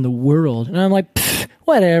trees in the world, and I'm like,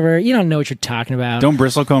 whatever, you don't know what you're talking about. Don't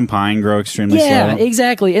bristlecone pine grow extremely slow? Yeah,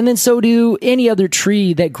 exactly. And then so do any other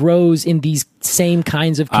tree that grows in these same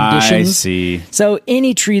kinds of conditions. I see. So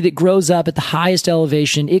any tree that grows up at the highest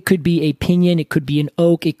elevation, it could be a pinyon, it could be an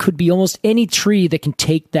oak, it could be almost any tree that can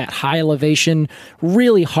take that high elevation,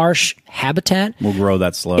 really harsh habitat. Will grow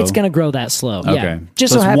that slow? It's going to grow that slow. Okay. Yeah.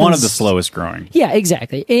 Just so it's one of the slowest growing. Yeah,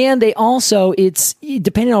 exactly. And they also, it's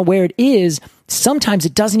depending on where it is, sometimes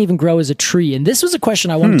it doesn't even grow as a tree. And this was a question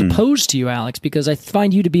I wanted to pose to you, Alex, because I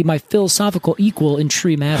find you to be my philosophical equal in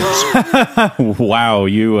tree matters. Wow,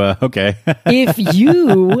 you, okay. If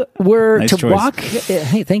you were nice to choice. walk...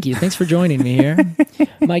 Hey, thank you. Thanks for joining me here.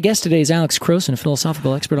 My guest today is Alex Croson, a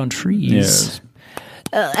philosophical expert on trees. Yes.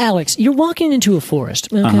 Alex, you're walking into a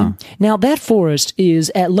forest. Okay. Now, that forest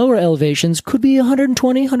is at lower elevations, could be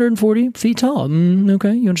 120, 140 feet tall.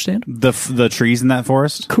 Okay, you understand? The trees in that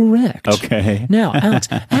forest? Correct. Okay. Now, Alex,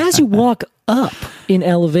 as you walk up in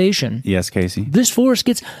elevation, yes, Casey, this forest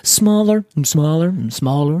gets smaller and smaller and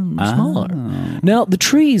smaller and smaller. Now, the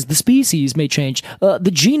trees, the species may change.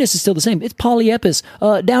 The genus is still the same. It's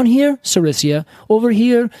Polylepis. Down here, Sericea. Over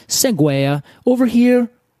here, Seguea. Over here,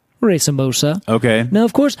 Racemosa. Okay. Now,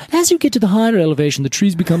 of course, as you get to the higher elevation, the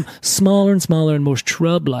trees become smaller and smaller and more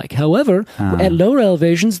shrub-like. However, at lower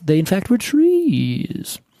elevations, they in fact were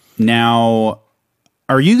trees. Now,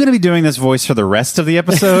 Are you going to be doing this voice for the rest of the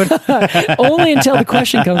episode? Only until the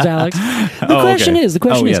question comes, Alex. The question is,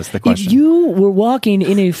 if you were walking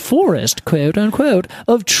in a forest, quote unquote,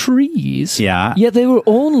 of trees, yet they were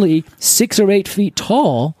only 6 or 8 feet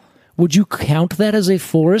tall, would you count that as a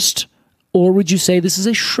forest? Or would you say this is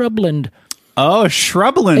a shrubland? Oh,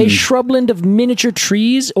 shrubland. A shrubland of miniature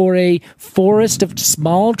trees, or a forest of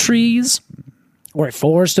small trees, or a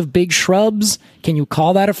forest of big shrubs. Can you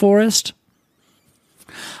call that a forest?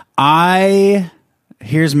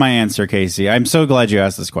 Here's my answer, Casey. I'm so glad you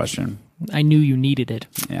asked this question. I knew you needed it.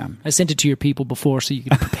 Yeah. I sent it to your people before so you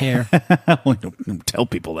could prepare. Well, don't tell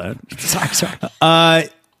people that. Sorry.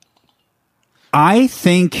 I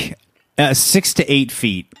think 6 to 8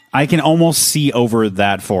 feet. I can almost see over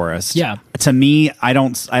that forest. Yeah. To me, I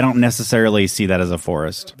don't necessarily see that as a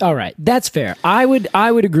forest. All right. That's fair. I would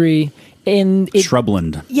agree.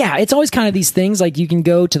 Shrubland. Yeah, it's always kind of these things, like you can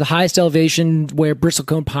go to the highest elevation where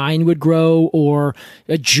bristlecone pine would grow, or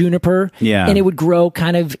a juniper, and it would grow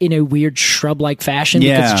kind of in a weird shrub-like fashion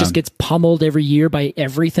because it just gets pummeled every year by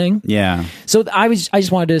everything. Yeah. So I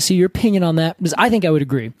just wanted to see your opinion on that, because I think I would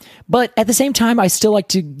agree. But at the same time, I still like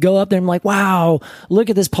to go up there and I'm like, wow,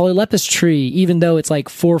 look at this polylepis tree, even though it's like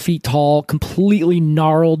 4 feet tall, completely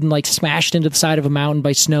gnarled and like smashed into the side of a mountain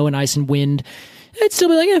by snow and ice and wind. I'd still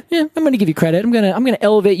be like, yeah, I'm going to give you credit. I'm going to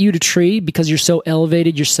elevate you to tree because you're so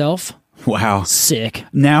elevated yourself. Wow. Sick.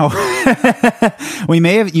 Now, you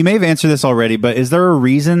may have answered this already, but is there a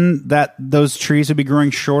reason that those trees would be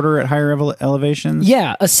growing shorter at higher elevations?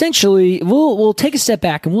 Yeah, essentially, we'll take a step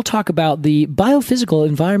back and we'll talk about the biophysical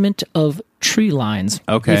environment of tree lines,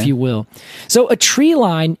 if you will. So a tree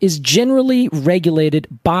line is generally regulated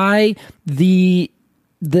by the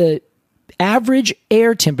average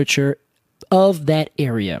air temperature of that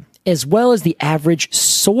area, as well as the average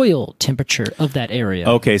soil temperature of that area.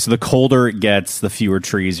 Okay, so the colder it gets, the fewer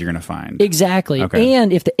trees you're going to find. Exactly. Okay.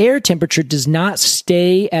 And if the air temperature does not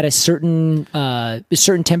stay at a certain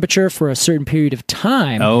temperature for a certain period of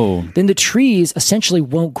time, then the trees essentially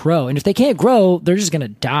won't grow. And if they can't grow, they're just going to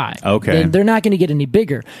die. Okay. They're not going to get any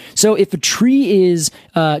bigger. So if a tree is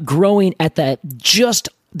growing at that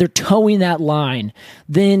they're towing that line,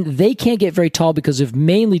 then they can't get very tall because of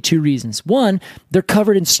mainly 2 reasons. One, they're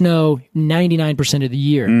covered in snow 99% of the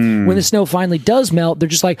year. When the snow finally does melt, they're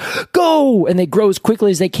just like, go! And they grow as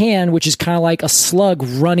quickly as they can, which is kind of like a slug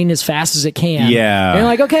running as fast as it can. Yeah. And you're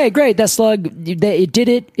like, okay, great, that slug, it did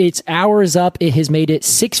it. Its hour is up. It has made it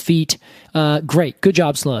 6 feet. Great. Good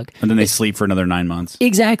job, slug. And then they sleep for another 9 months.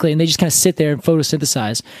 Exactly. And they just kind of sit there and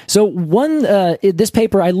photosynthesize. So this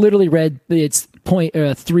paper, I literally read, it's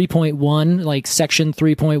 3.1, like section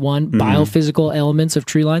 3.1, biophysical elements of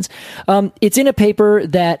tree lines. It's in a paper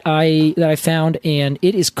that I found, and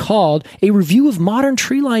it is called A Review of Modern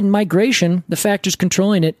Tree Line Migration, the Factors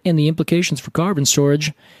Controlling It, and the Implications for Carbon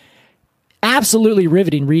Storage. Absolutely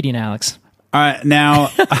riveting reading, Alex. Now,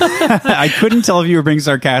 I couldn't tell if you were being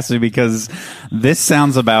sarcastic because this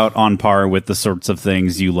sounds about on par with the sorts of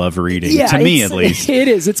things you love reading, to me at least. It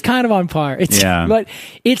is. It's kind of on par. But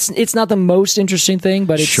it's not the most interesting thing,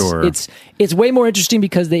 but it's way more interesting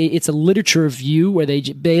because it's a literature review where they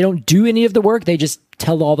don't do any of the work. They just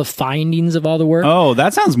tell all the findings of all the work. Oh,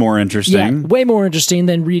 that sounds more interesting. Yeah, way more interesting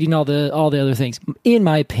than reading all the other things, in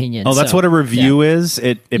my opinion. Oh, that's what a review is?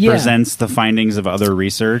 It presents the findings of other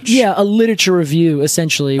research? Yeah, a literature review,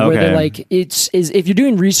 essentially, where they're like, if you're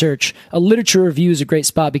doing research, a literature review is a great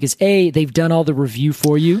spot because they've done all the review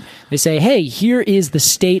for you. They say, hey, here is the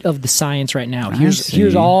state of the science right now.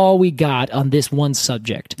 Here's all we got on this one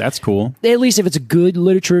subject. That's cool. At least if it's a good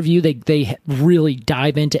literature review, they really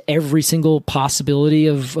dive into every single possibility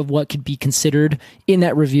of what could be considered in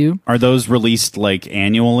that review. Are those released like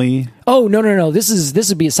annually? Oh, no. This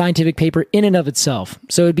would be a scientific paper in and of itself.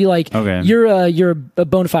 So it'd be like, you're a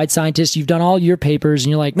bona fide scientist. You've done all your papers and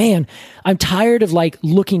you're like, man, I'm tired of like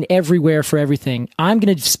looking everywhere for everything. I'm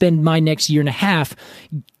going to spend my next year and a half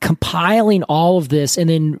compiling all of this and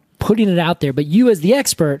then putting it out there. But you as the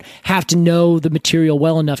expert have to know the material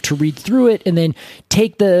well enough to read through it and then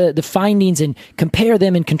take the findings and compare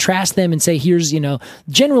them and contrast them and say, here's,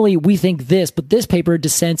 generally we think this, but this paper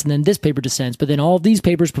dissents and then this paper dissents, but then all of these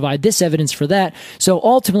papers provide this evidence for that. So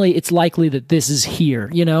ultimately it's likely that this is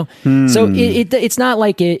here, So it's not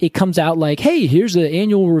like it comes out like, hey, here's the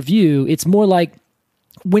annual review. It's more like,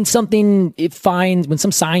 when some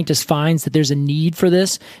scientist finds that there's a need for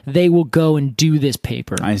this, they will go and do this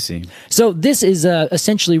paper. I see. So this is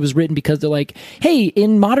essentially was written because they're like, hey,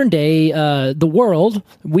 in modern day, the world,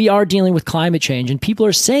 we are dealing with climate change, and people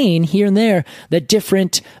are saying here and there that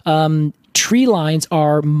different tree lines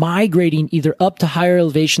are migrating either up to higher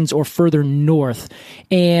elevations or further north,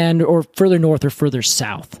 or further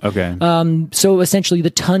south. Okay. So essentially, the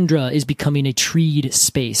tundra is becoming a treed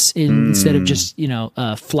space instead of just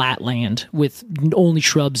flat land with only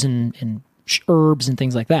shrubs and herbs and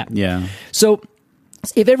things like that. Yeah. So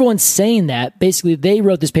if everyone's saying that, basically they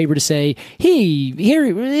wrote this paper to say, hey, here,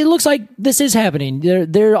 it looks like this is happening.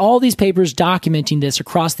 There are all these papers documenting this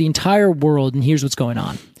across the entire world, and here's what's going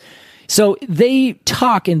on. So they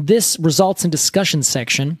talk in this results and discussion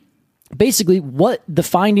section, basically what the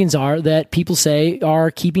findings are that people say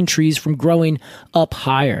are keeping trees from growing up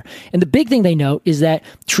higher. And the big thing they note is that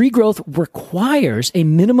tree growth requires a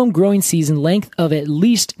minimum growing season length of at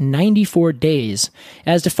least 94 days,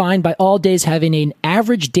 as defined by all days having an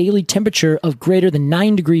average daily temperature of greater than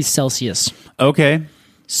 9 degrees Celsius. Okay.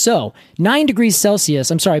 So 9 degrees Celsius,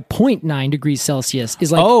 0.9 degrees Celsius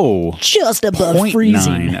is like just above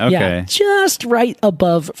freezing. 0.9, okay. Yeah, just right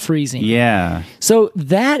above freezing. Yeah. So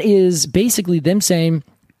that is basically them saying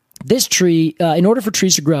this tree, in order for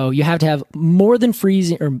trees to grow, you have to have more than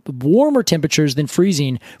freezing or warmer temperatures than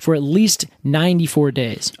freezing for at least 94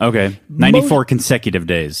 days. Okay. 94 consecutive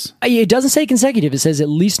days. It doesn't say consecutive. It says at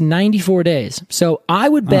least 94 days. So I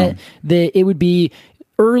would bet that it would be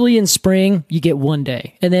early in spring, you get 1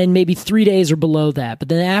 day, and then maybe 3 days or below that. But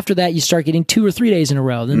then after that, you start getting 2 or 3 days in a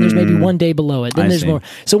row. Then there's maybe 1 day below it. Then there's more.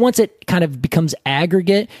 So once it kind of becomes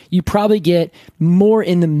aggregate, you probably get more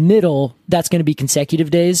in the middle. That's going to be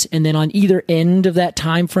consecutive days. And then on either end of that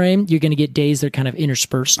time frame, you're going to get days that are kind of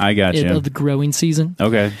interspersed. I got you. Of the growing season.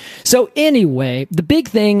 Okay. So anyway, the big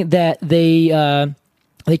thing that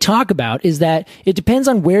they talk about is that it depends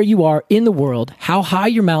on where you are in the world, how high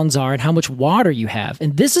your mountains are, and how much water you have.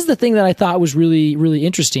 And this is the thing that I thought was really, really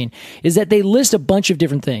interesting, is that they list a bunch of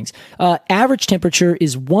different things. Average temperature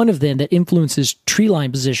is one of them that influences tree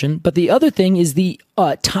line position, but the other thing is the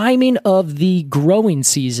timing of the growing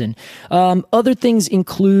season. Other things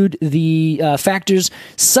include the factors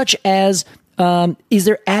such as is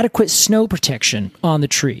there adequate snow protection on the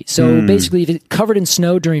tree? So basically, if it's covered in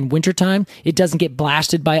snow during wintertime, it doesn't get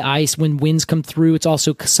blasted by ice when winds come through. It's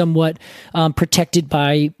also somewhat protected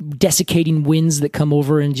by desiccating winds that come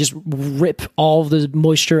over and just rip all of the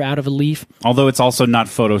moisture out of a leaf. Although it's also not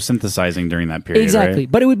photosynthesizing during that period. Exactly,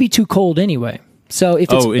 right? But it would be too cold anyway. So if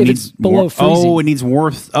it's below freezing.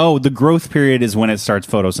 The growth period is when it starts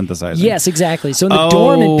photosynthesizing. Yes, exactly. So in the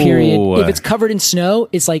dormant period, if it's covered in snow,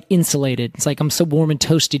 it's like insulated. It's like, I'm so warm and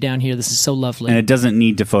toasty down here. This is so lovely. And it doesn't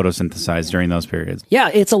need to photosynthesize during those periods. Yeah,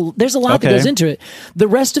 there's a lot that goes into it. The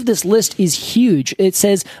rest of this list is huge. It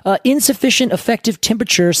says insufficient effective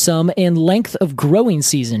temperature sum and length of growing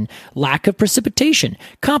season, lack of precipitation,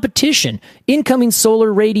 competition, incoming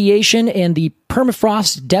solar radiation, and the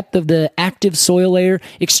permafrost depth of the active soil layer,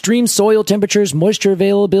 extreme soil temperatures, moisture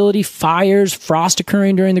availability, fires, frost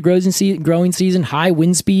occurring during the growing season, high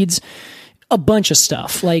wind speeds, a bunch of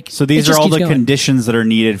stuff. So these are all the conditions that are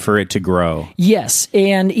needed for it to grow. Yes,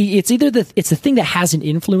 and it's either it's the thing that has an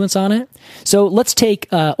influence on it. So let's take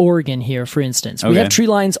Oregon here, for instance. We have tree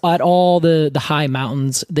lines at all the high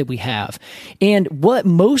mountains that we have. And what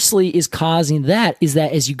mostly is causing that is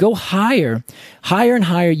that as you go higher and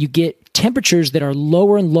higher, you get temperatures that are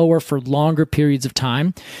lower and lower for longer periods of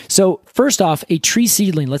time. So first off, a tree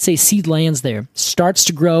seedling, let's say seed lands there, starts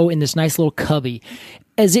to grow in this nice little cubby.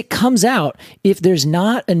 As it comes out, if there's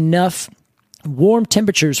not enough warm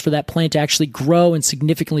temperatures for that plant to actually grow and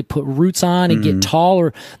significantly put roots on and get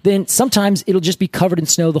taller, then sometimes it'll just be covered in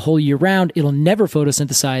snow the whole year round. It'll never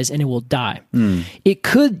photosynthesize and it will die. It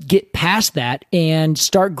could get past that and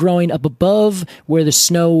start growing up above where the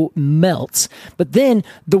snow melts, but then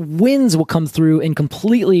the winds will come through and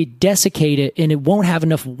completely desiccate it, and it won't have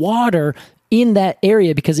enough water in that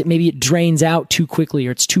area because maybe it drains out too quickly,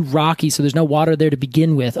 or it's too rocky, so there's no water there to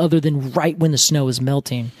begin with other than right when the snow is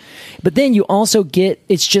melting. But then you also get,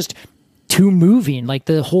 it's just too moving, like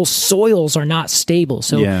the whole soils are not stable,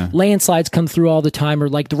 so landslides come through all the time, or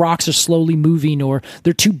like the rocks are slowly moving, or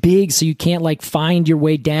they're too big so you can't like find your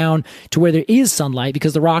way down to where there is sunlight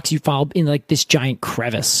because the rocks you fall in like this giant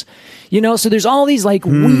crevice, so there's all these like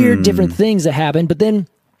weird different things that happen. But then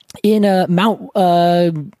in Mount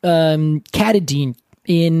Katahdin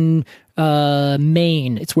in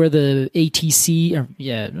Maine, it's where the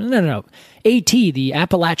the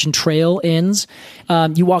Appalachian Trail ends.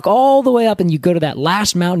 You walk all the way up and you go to that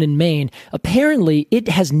last mountain in Maine. Apparently, it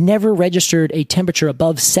has never registered a temperature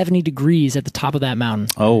above 70 degrees at the top of that mountain.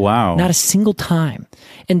 Oh, wow. Not a single time.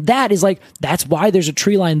 And that's why there's a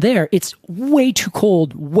tree line there. It's way too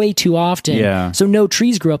cold, way too often. Yeah. So no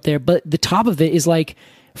trees grow up there, but the top of it is like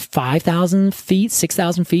 5,000 feet,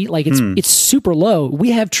 6,000 feet. Like it's super low.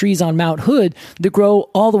 We have trees on Mount Hood that grow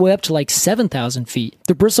all the way up to like 7,000 feet.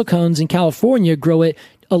 The bristlecones in California grow at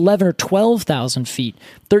 11 or 12,000 feet,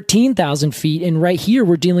 13,000 feet. And right here,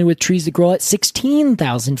 we're dealing with trees that grow at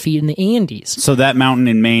 16,000 feet in the Andes. So that mountain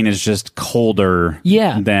in Maine is just colder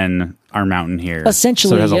than our mountain here. Essentially,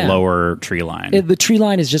 so it has a lower tree line. The tree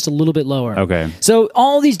line is just a little bit lower. Okay. So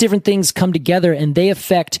all these different things come together and they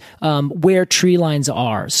affect where tree lines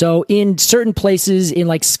are. So in certain places in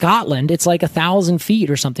like Scotland, it's like 1,000 feet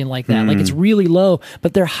or something like that. Like it's really low,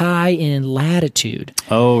 but they're high in latitude.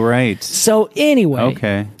 Oh, right. So anyway,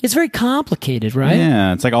 it's very complicated, right?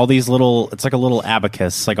 Yeah. It's like all these little, it's like a little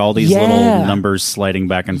abacus, like all these little numbers sliding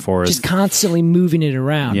back and forth. Just constantly moving it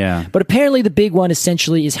around. Yeah. But apparently the big one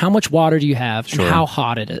essentially is how much water do you have and how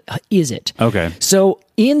hot is it? Okay. So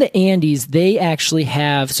in the Andes, they actually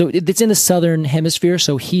have, so it's in the southern hemisphere.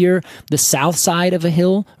 So here, the south side of a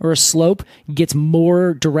hill or a slope gets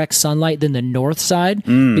more direct sunlight than the north side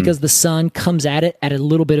because the sun comes at it at a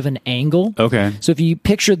little bit of an angle. Okay. So if you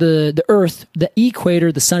picture the Earth, the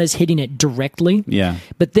equator, the sun is hitting it directly. Yeah.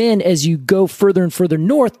 But then as you go further and further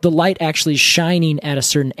north, the light actually is shining at a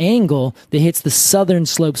certain angle that hits the southern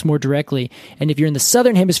slopes more directly. And if you're in the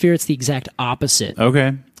southern hemisphere, it's the exact opposite.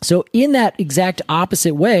 Okay. So in that exact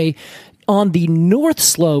opposite way, on the north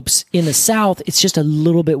slopes in the south, it's just a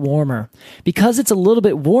little bit warmer. Because it's a little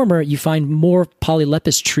bit warmer, you find more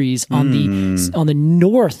polylepis trees on the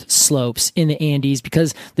north slopes in the Andes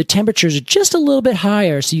because the temperatures are just a little bit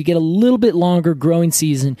higher, so you get a little bit longer growing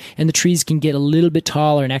season, and the trees can get a little bit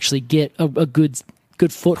taller and actually get a good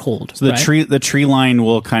foothold. So the tree line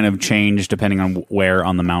will kind of change depending on where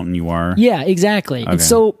on the mountain you are. Yeah, exactly. Okay. And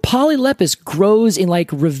so polylepis grows in like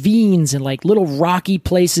ravines and like little rocky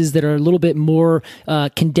places that are a little bit more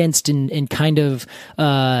condensed and kind of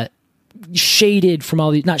shaded from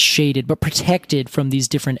all these, not shaded, but protected from these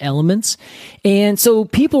different elements. And so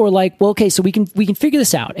people were like, well, okay, so we can figure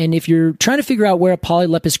this out. And if you're trying to figure out where a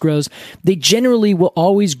polylepis grows, they generally will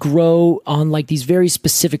always grow on like these very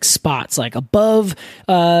specific spots, like above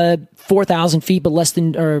 4,000 feet, but less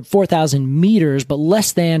than, or 4,000 meters, but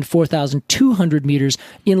less than 4,200 meters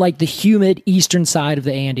in like the humid eastern side of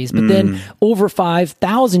the Andes. But then over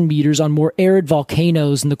 5,000 meters on more arid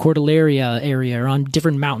volcanoes in the Cordillera area or on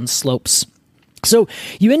different mountain slopes. So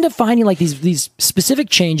you end up finding like these specific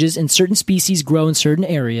changes, and certain species grow in certain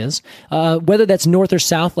areas, whether that's north or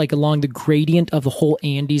south, like along the gradient of the whole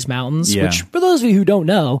Andes Mountains, which for those of you who don't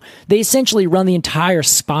know, they essentially run the entire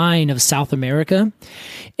spine of South America.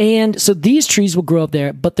 And so these trees will grow up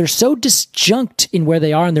there, but they're so disjunct in where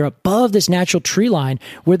they are, and they're above this natural tree line,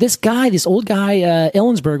 where this old guy,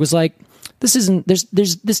 Ellensburg, was like, this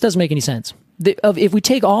doesn't make any sense. If we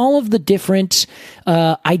take all of the different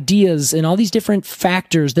ideas and all these different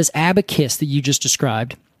factors, this abacus that you just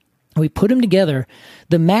described, and we put them together,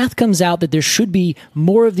 the math comes out that there should be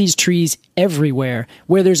more of these trees everywhere,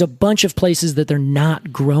 where there's a bunch of places that they're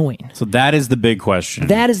not growing. So that is the big question.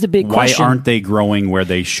 That is the big question. Why aren't they growing where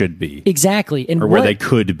they should be? Exactly. Or where they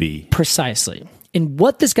could be. Precisely. And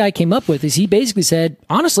what this guy came up with is he basically said,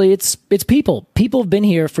 honestly, it's people. People have been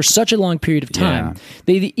here for such a long period of time. Yeah.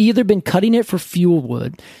 They've either been cutting it for fuel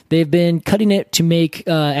wood. They've been cutting it to make,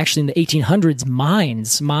 actually in the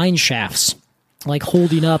 1800s, mine shafts, like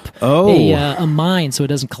holding up a mine so it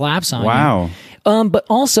doesn't collapse on you. Wow. But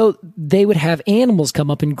also, they would have animals come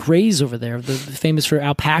up and graze over there, famous for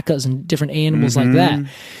alpacas and different animals like that.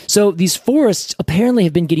 So these forests apparently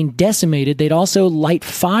have been getting decimated. They'd also light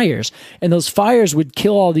fires, and those fires would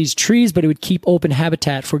kill all these trees, but it would keep open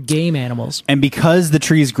habitat for game animals. And because the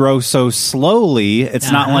trees grow so slowly,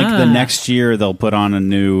 it's not like the next year they'll put on a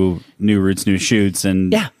new roots, new shoots,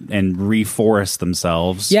 and reforest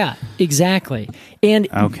themselves. Yeah, exactly. And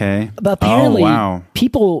apparently,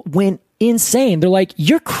 people went insane. They're like,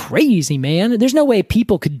 you're crazy, man. There's no way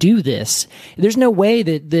people could do this. There's no way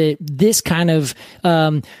that this kind of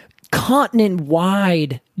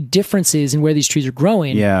continent-wide differences in where these trees are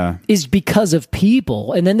growing is because of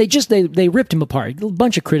people. And then they ripped him apart. A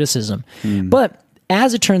bunch of criticism. But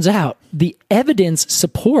as it turns out, the evidence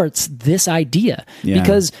supports this idea.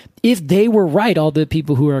 Because if they were right, all the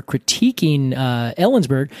people who are critiquing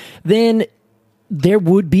Ellensburg, then there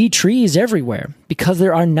would be trees everywhere. Because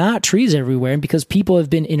there are not trees everywhere, and because people have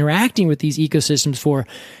been interacting with these ecosystems for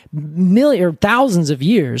thousands of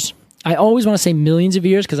years, I always want to say millions of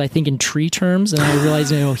years because I think in tree terms, and I realize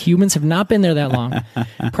humans have not been there that long.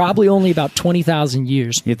 Probably only about 20,000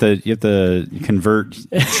 years. You have to convert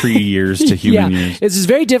tree years to human years. This is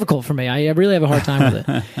very difficult for me. I really have a hard time with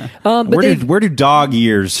it. But where do dog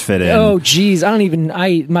years fit in? Oh, geez,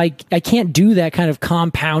 I can't do that kind of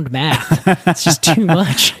compound math. It's just too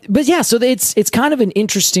much. But yeah, so it's kind of an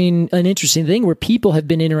interesting thing where people have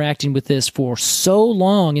been interacting with this for so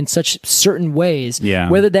long in such certain ways. Yeah.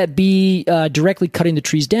 Whether that be directly cutting the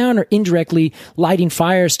trees down or indirectly lighting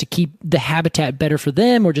fires to keep the habitat better for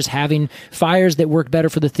them, or just having fires that work better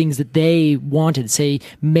for the things that they wanted, say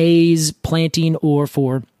maize planting or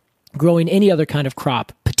for growing any other kind of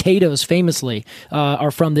crop. Potatoes famously are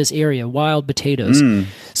from this area, wild potatoes.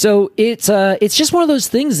 So it's just one of those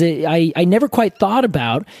things that I never quite thought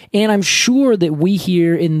about, and I'm sure that we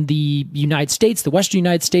here in the United States, the Western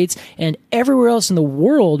United States, and everywhere else in the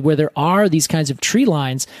world where there are these kinds of tree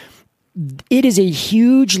lines, it is a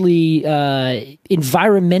hugely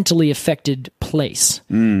environmentally affected place.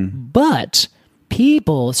 But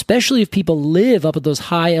people, especially if people live up at those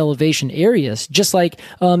high elevation areas, just like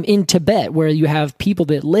in Tibet, where you have people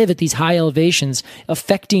that live at these high elevations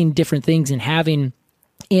affecting different things and having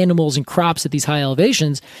animals and crops at these high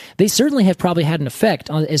elevations, they certainly have probably had an effect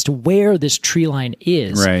as to where this tree line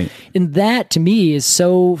is. Right. And that to me is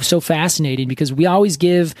so fascinating, because we always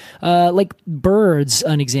give like birds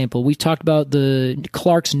an example. We've talked about the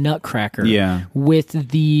Clark's nutcracker with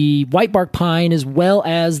the whitebark pine as well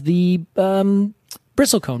as the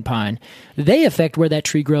bristlecone pine. They affect where that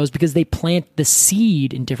tree grows because they plant the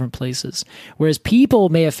seed in different places. Whereas people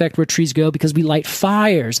may affect where trees go because we light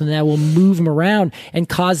fires, and that will move them around and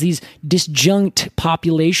cause these disjunct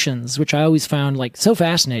populations, which I always found like so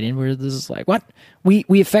fascinating, where this is like, what?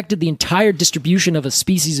 We affected the entire distribution of a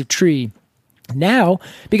species of tree. Now,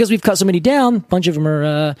 because we've cut so many down, a bunch of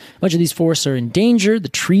these forests are endangered, the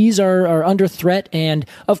trees are under threat, and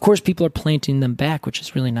of course people are planting them back, which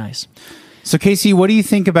is really nice. So, Casey, what do you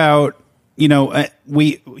think about, you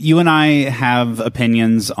and I have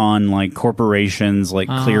opinions on like corporations, like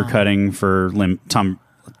clear cutting for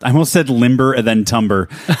I almost said limber and then timber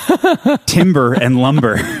and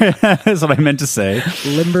lumber. That's what I meant to say.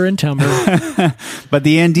 Limber and timber. But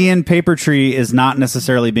the Andean paper tree is not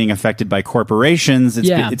necessarily being affected by corporations.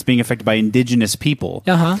 It's being affected by indigenous people.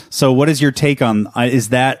 So what is your take on, is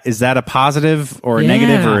that a positive or a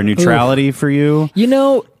negative or a neutrality for you?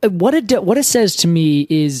 What it says to me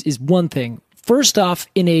is one thing. First off,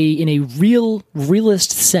 in a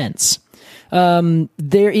realist sense,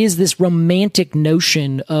 there is this romantic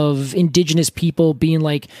notion of indigenous people being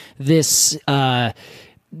like this,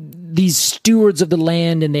 these stewards of the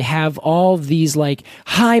land, and they have all of these like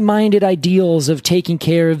high-minded ideals of taking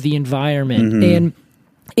care of the environment. And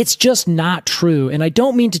it's just not true. And I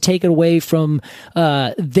don't mean to take it away from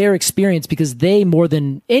their experience, because they, more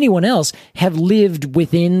than anyone else, have lived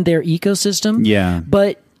within their ecosystem. Yeah.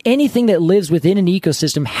 But anything that lives within an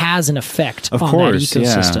ecosystem has an effect on that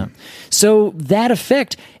ecosystem. Yeah. So that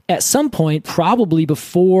effect, at some point, probably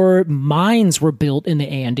before mines were built in the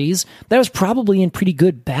Andes, that was probably in pretty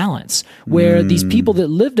good balance, where these people that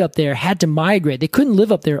lived up there had to migrate. They couldn't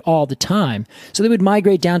live up there all the time. So they would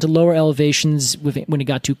migrate down to lower elevations when it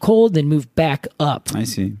got too cold, then move back up. I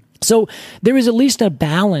see. So there is at least a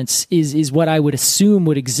balance is what I would assume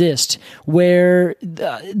would exist, where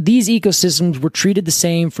these ecosystems were treated the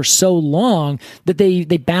same for so long that they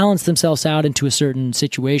balance themselves out into a certain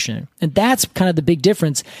situation. And that's kind of the big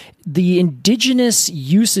difference. The indigenous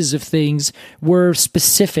uses of things were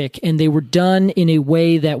specific, and they were done in a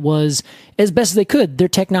way that was as best as they could. Their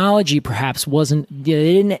technology perhaps wasn't,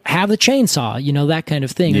 they didn't have the chainsaw, that kind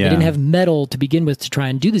of thing. Yeah. They didn't have metal to begin with to try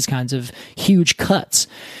and do these kinds of huge cuts.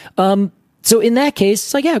 So in that case,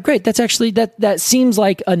 it's like, yeah, great. That's actually, that seems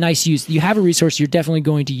like a nice use. You have a resource, you're definitely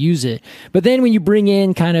going to use it. But then when you bring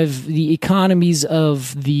in kind of the economies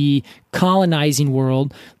of the colonizing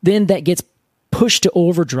world, then that gets pushed to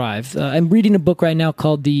overdrive. I'm reading a book right now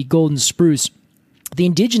called The Golden Spruce. The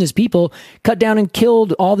indigenous people cut down and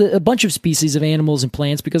killed a bunch of species of animals and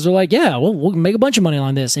plants because they're like, yeah, well, we'll make a bunch of money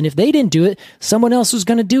on this. And if they didn't do it, someone else was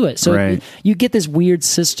going to do it. So you get this weird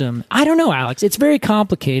system. I don't know, Alex. It's very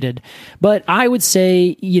complicated. But I would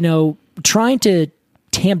say, trying to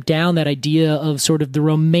tamp down that idea of sort of the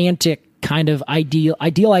romantic kind of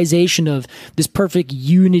idealization of this perfect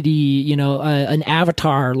unity, an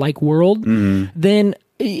avatar-like world, then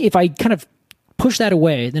if I kind of push that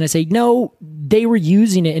away, then I say, no, they were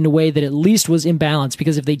using it in a way that at least was imbalanced,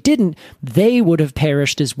 because if they didn't, they would have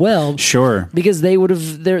perished as well. Sure. Because they would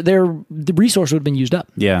have, the resource would have been used up.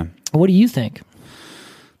 Yeah. What do you think?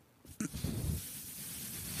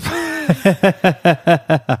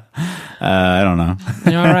 I don't know.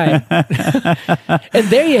 All right. And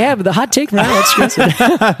there you have it, the hot take from Alex.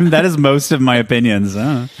 That is most of my opinions.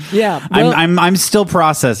 Yeah. Well, I'm still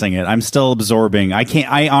processing it. I'm still absorbing. I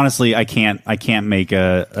can't make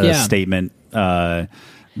a statement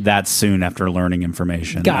that soon after learning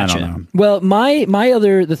information. Gotcha. I don't know. Well,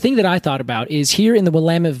 the thing that I thought about is here in the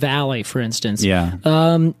Willamette Valley, for instance. Yeah.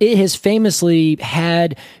 It has famously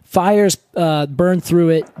had fires burned through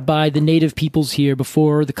it by the native peoples here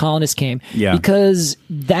before the colonists came. Yeah. Because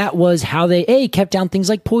that was how they kept down things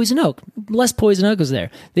like poison oak. Less poison oak was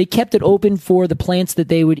there. They kept it open for the plants that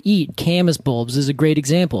they would eat. Camas bulbs is a great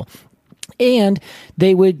example. And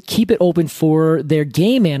they would keep it open for their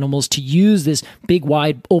game animals to use this big,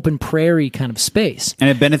 wide, open prairie kind of space. And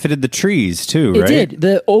it benefited the trees, too, right? It did.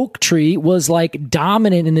 The oak tree was like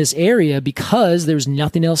dominant in this area because there was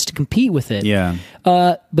nothing else to compete with it. Yeah.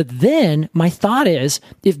 But then my thought is,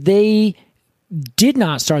 if they did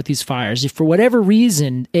not start these fires, if for whatever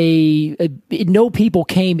reason no people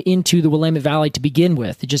came into the Willamette Valley to begin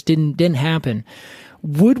with, it just didn't happen,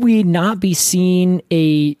 would we not be seeing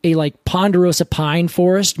a like ponderosa pine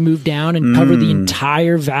forest move down and cover the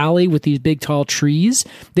entire valley with these big tall trees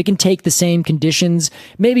that can take the same conditions?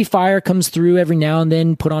 Maybe fire comes through every now and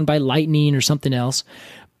then, put on by lightning or something else.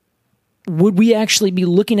 Would we actually be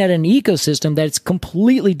looking at an ecosystem that's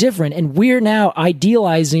completely different? And we're now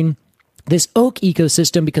idealizing this oak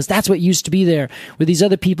ecosystem because that's what used to be there with these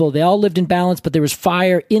other people. They all lived in balance, but there was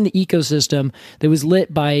fire in the ecosystem that was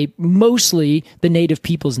lit by mostly the native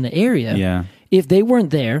peoples in the area. Yeah. If they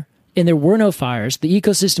weren't there and there were no fires, the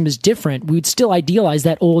ecosystem is different. We'd still idealize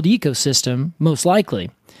that old ecosystem, most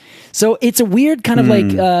likely. So it's a weird kind of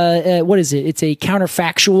like, what is it? It's a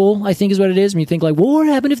counterfactual, I think is what it is. When you think like, well, what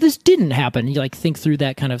would happen if this didn't happen? You like think through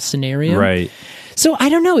that kind of scenario. Right. So I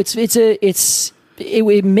don't know.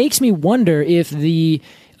 It makes me wonder if if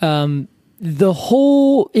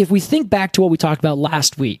we think back to what we talked about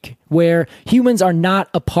last week, where humans are not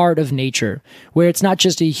a part of nature, where it's not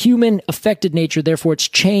just a human affected nature, therefore it's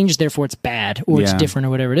changed, therefore it's bad, or it's different,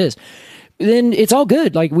 or whatever it is, then it's all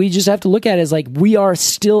good. Like, we just have to look at it as like, we are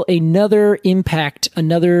still another impact,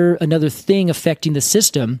 another thing affecting the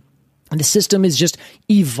system. And the system is just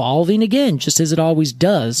evolving again, just as it always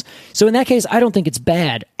does. So in that case, I don't think it's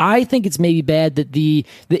bad. I think it's maybe bad that the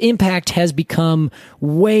impact has become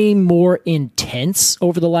way more intense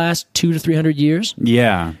over the last 200 to 300 years.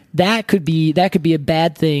 Yeah. That could be a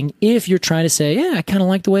bad thing if you're trying to say, yeah, I kind of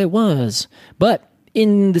like the way it was. But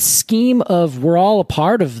in the scheme of we're all a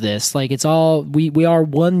part of this, like it's all, we are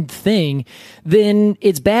one thing, then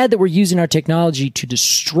it's bad that we're using our technology to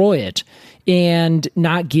destroy it and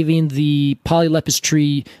not giving the polylepis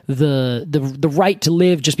tree the right to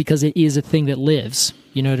live just because it is a thing that lives.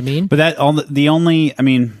 You know what I mean? But all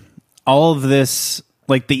of this,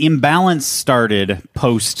 like the imbalance started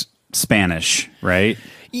post-Spanish, right?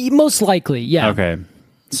 Most likely, yeah. Okay.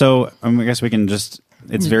 So I guess we can just...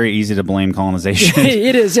 It's very easy to blame colonization.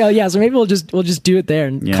 It is. Yeah. So maybe we'll just do it there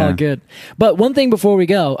and call it good. But one thing before we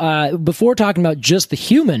go, before talking about just the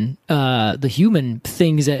human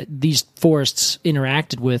things that these forests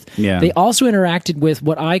interacted with, they also interacted with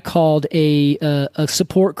what I called a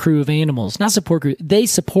support crew of animals. Not support crew. They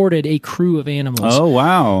supported a crew of animals. Oh,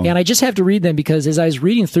 wow. And I just have to read them because as I was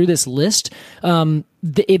reading through this list,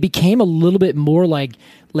 it became a little bit more like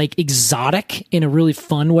exotic in a really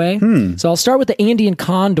fun way. So I'll start with the Andean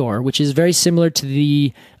condor, which is very similar to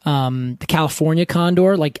the California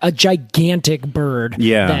condor, like a gigantic bird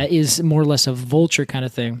that is more or less a vulture kind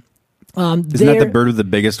of thing. Isn't that the bird with the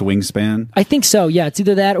biggest wingspan? I think so. Yeah, it's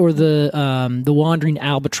either that or the wandering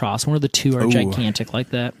albatross. One of the two are gigantic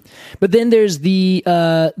like that. But then there's the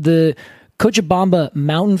Cochabamba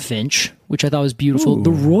mountain finch, which I thought was beautiful. Ooh. The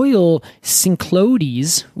royal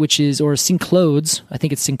Cinclodes, or Cinclodes, I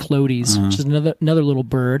think it's Cinclodes, which is another little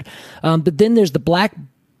bird. But then there's the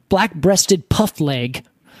black-breasted puffleg.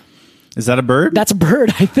 Is that a bird? That's a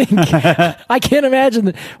bird, I think. I can't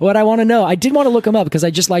imagine what I want to know. I did want to look them up because I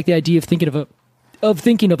just like the idea of thinking of a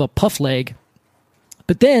puffleg.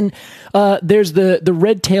 But then there's the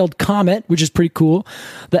red-tailed comet, which is pretty cool.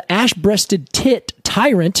 The ash-breasted tit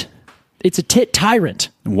tyrant. It's a tit tyrant.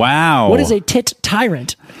 Wow. What is a tit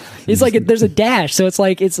tyrant? It's like there's a dash, so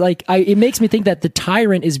it makes me think that the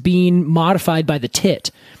tyrant is being modified by the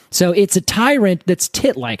tit. So it's a tyrant that's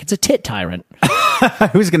tit-like. It's a tit tyrant.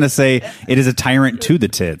 I was going to say it is a tyrant to the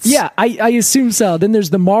tits. Yeah, I assume so. Then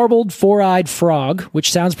there's the marbled four-eyed frog,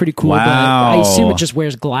 which sounds pretty cool, wow. But I assume it just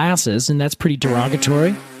wears glasses, and that's pretty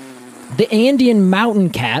derogatory. The Andean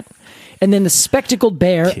mountain cat. And then the spectacled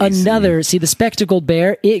bear, the spectacled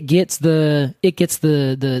bear, it gets the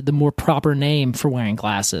more proper name for wearing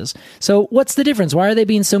glasses. So what's the difference? Why are they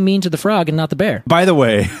being so mean to the frog and not the bear? By the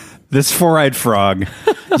way, this four-eyed frog,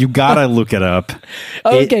 you gotta look it up.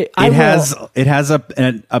 Okay, it has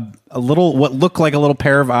a little, what look like a little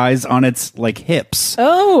pair of eyes on its like hips.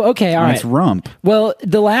 Oh, okay, all right. Its rump. Well,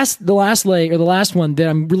 the last leg, or the last one that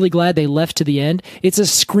I'm really glad they left to the end. It's a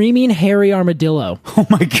screaming hairy armadillo. Oh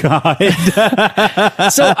my god!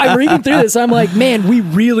 So I'm reading through this. I'm like, man, we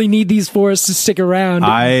really need these forests to stick around.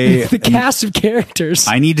 The cast of characters.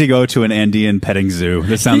 I need to go to an Andean petting zoo.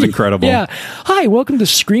 This sounds incredible. Yeah. Hi, welcome to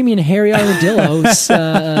Screaming Hairy Armadillo's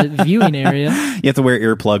viewing area. You have to wear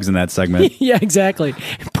earplugs in that segment. Yeah, exactly.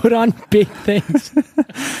 Put on big things.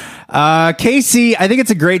 Casey, I think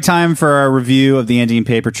it's a great time for our review of the Andean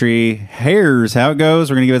paper tree. Here's how it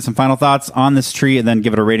goes. We're going to give it some final thoughts on this tree and then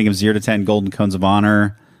give it a rating of 0 to 10 golden cones of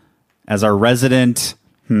honor. As our resident,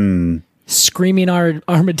 Screaming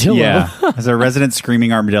armadillo. Yeah, as our resident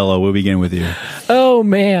screaming armadillo, we'll begin with you. Oh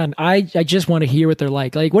man, I just want to hear what they're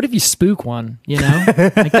like. Like, what if you spook one? You know,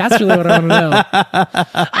 like that's really what I want to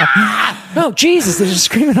know. Oh Jesus, there's a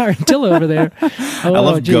screaming armadillo over there. Oh, I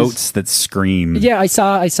love goats that scream. Yeah, I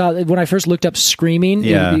saw when I first looked up screaming.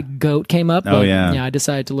 Yeah, the goat came up. Oh yeah, I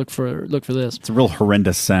decided to look for this. It's a real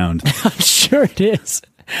horrendous sound. I'm sure it is.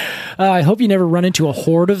 I hope you never run into a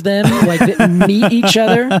horde of them, like that meet each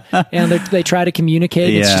other and they try to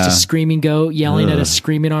communicate. Yeah. It's just a screaming goat yelling at a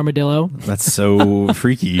screaming armadillo. That's so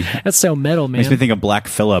freaky. That's so metal, man. Makes me think of Black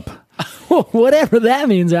Phillip. Whatever that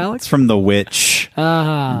means, Alex. It's from The Witch.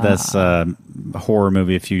 That's a horror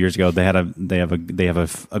movie a few years ago. They have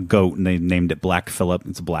a goat and they named it Black Phillip.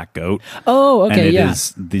 It's a black goat. Oh, okay, and it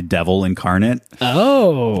is the devil incarnate.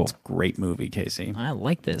 Oh, it's a great movie, Casey. I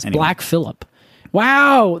like this. Anyway. Black Phillip.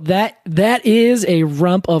 Wow, that is a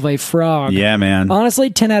rump of a frog. Yeah, man. Honestly,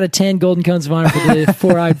 10 out of 10 golden cones of honor for the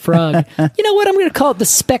four-eyed frog. You know what? I'm going to call it the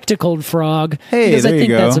spectacled frog. Hey, because there I think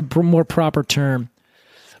you go. That's a more proper term.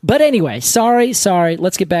 But anyway, sorry.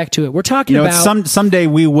 Let's get back to it. We're talking about someday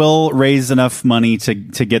we will raise enough money to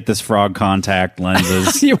get this frog contact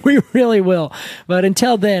lenses. Yeah, we really will. But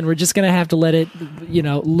until then, we're just going to have to let it,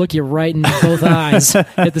 look you right in both eyes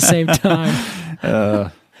at the same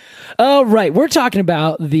time. Oh, right. We're talking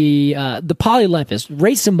about the Polylepis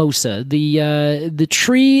racemosa, the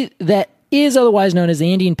tree that is otherwise known as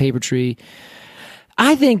the Andean paper tree.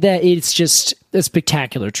 I think that it's just a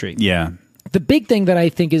spectacular tree. Yeah. The big thing that I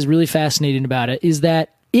think is really fascinating about it is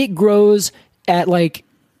that it grows at like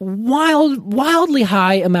wildly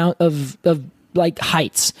high amount of like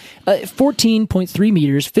heights, 14.3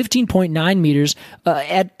 meters, 15.9 meters,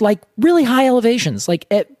 at like really high elevations, like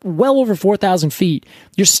at well over 4,000 feet,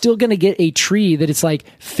 you're still going to get a tree that it's like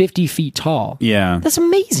 50 feet tall. Yeah. That's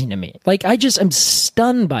amazing to me. Like, I'm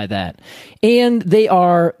stunned by that. And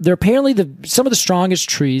they're apparently some of the strongest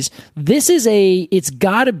trees. It's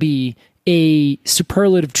gotta be a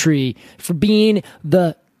superlative tree for being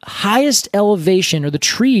the highest elevation, or the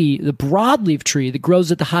broadleaf tree that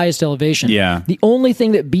grows at the highest elevation. Yeah. The only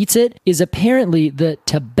thing that beats it is apparently the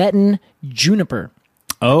Tibetan juniper.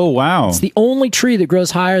 Oh, wow. It's the only tree that grows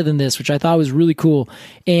higher than this, which I thought was really cool.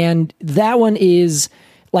 And that one is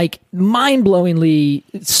like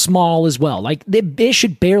mind-blowingly small as well. Like it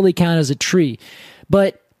should barely count as a tree.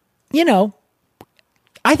 But,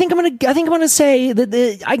 I think I'm gonna say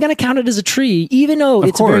that I'm gonna count it as a tree, even though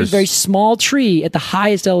it's a very, very small tree at the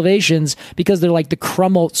highest elevations, because they're like the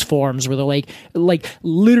Krumholtz forms, where they're like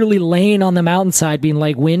literally laying on the mountainside, being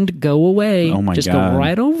like, "Wind, go away! Oh my Just God. Go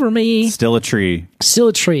right over me." Still a tree.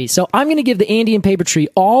 So I'm gonna give the Andean paper tree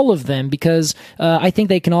all of them because I think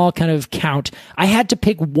they can all kind of count. I had to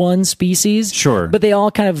pick one species, sure, but they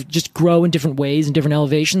all kind of just grow in different ways and different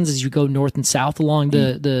elevations as you go north and south along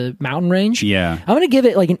the mountain range. Yeah, I'm gonna give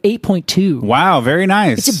it like an 8.2. Wow, very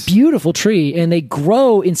nice. It's a beautiful tree, and they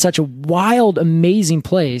grow in such a wild, amazing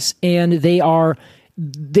place, and they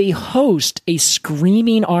host a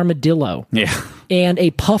screaming armadillo. Yeah. And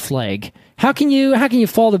a puffleg. How can you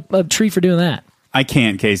fault a tree for doing that? I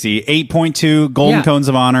can't, Casey. 8.2 golden cones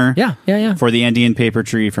of honor. Yeah. For the Andean paper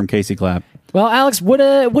tree from Casey Clapp. Well, Alex, what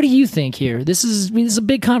do you think here? This is a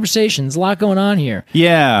big conversation. There's a lot going on here.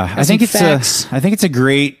 Yeah, I think it's a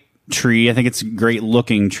great tree. I think it's a great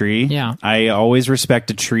looking tree. Yeah. I always respect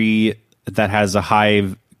a tree that has a high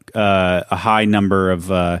number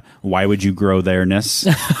of why would you grow there-ness?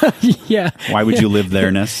 Yeah. Why would you live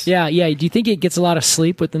there-ness? Yeah. Do you think it gets a lot of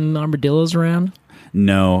sleep with the armadillos around?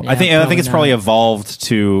 No. Yeah, I think it's probably evolved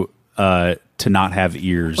to to not have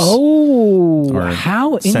ears. Oh, or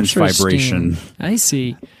how sense interesting. vibration. I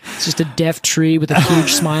see. It's just a deaf tree with a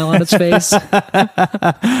huge smile on its face.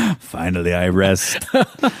 Finally, I rest.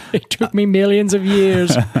 It took me millions of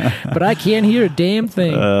years, but I can't hear a damn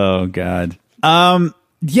thing. Oh, God.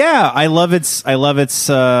 Yeah, I love its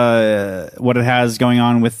what it has going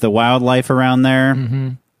on with the wildlife around there. Mm-hmm.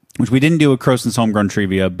 Which we didn't do a Croson's Homegrown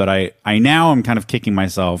Trivia, but I now am kind of kicking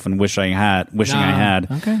myself and wishing I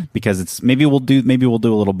had. Okay. Because it's maybe we'll do a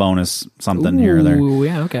little bonus something here or there. Ooh,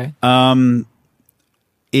 yeah, okay.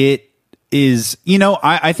 It is,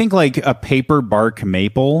 I think like a paper bark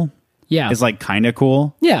maple is like kind of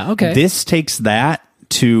cool. Yeah, okay. This takes that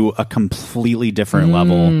to a completely different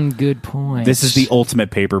level. Good point. This is the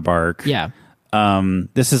ultimate paper bark. Yeah.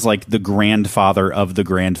 This is like the grandfather of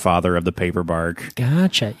the paper bark.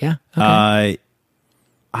 Gotcha. Yeah. Okay.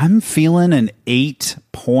 I'm feeling an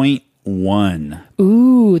 8.1.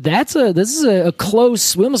 Ooh, this is a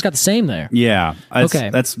close. We almost got the same there. Yeah. Okay.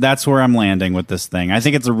 That's where I'm landing with this thing. I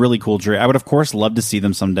think it's a really cool tree. I would of course love to see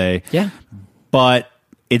them someday. Yeah. But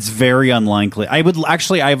it's very unlikely.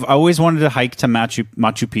 I've always wanted to hike to Machu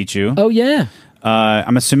Picchu. Oh yeah.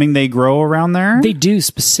 I'm assuming they grow around there. They do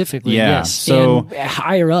specifically. Yeah, yes. so and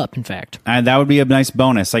higher up, in fact. That would be a nice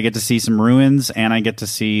bonus. I get to see some ruins, and I get to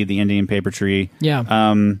see the Andean paper tree.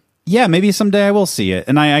 Yeah. Yeah, maybe someday I will see it,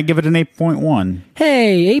 and I give it an 8.1.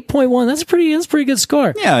 Hey, 8.1. That's a pretty good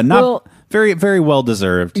score. Yeah, very, very well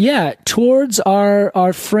deserved. Yeah, towards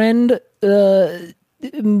our friend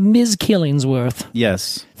Ms. Killingsworth.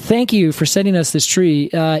 Yes. Thank you for sending us this tree.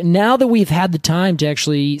 Now that we've had the time to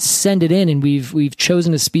actually send it in and we've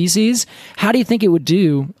chosen a species, how do you think it would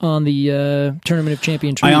do on the Tournament of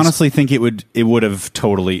Champion Trees? I honestly think it would have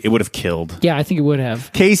killed. Yeah, I think it would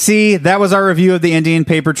have. Casey, that was our review of the Andean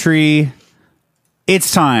paper tree.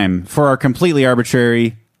 It's time for our completely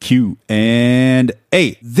arbitrary Q&A.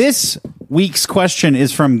 This week's question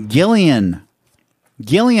is from Gillian.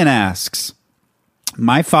 Gillian asks,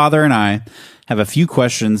 my father and I have a few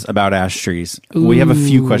questions about ash trees. Ooh. We have a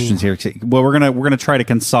few questions here. Well, we're gonna try to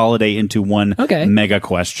consolidate into one mega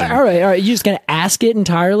question. All right. You're just gonna ask it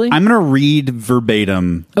entirely? I'm gonna read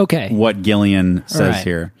verbatim. What Gillian says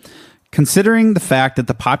here. Considering the fact that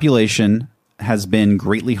the population has been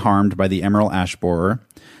greatly harmed by the emerald ash borer,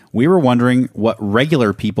 we were wondering what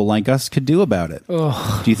regular people like us could do about it.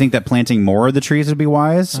 Ugh. Do you think that planting more of the trees would be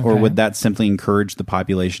wise, or would that simply encourage the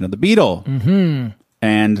population of the beetle? Mm-hmm.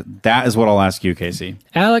 And that is what I'll ask you, Casey.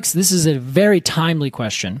 Alex, this is a very timely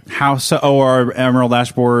question. How so? Oh, are emerald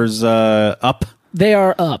ash borers up? They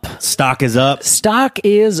are up. Stock is up? Stock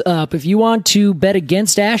is up. If you want to bet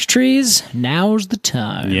against ash trees, now's the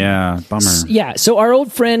time. Yeah, bummer. So our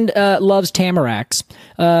old friend loves tamaracks.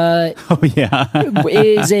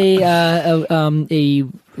 Is a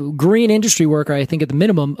green industry worker, I think at the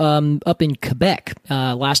minimum, up in Quebec.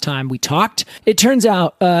 Last time we talked, it turns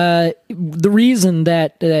out the reason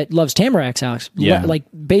that loves tamaracks, Alex,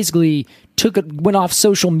 basically went off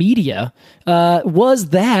social media, was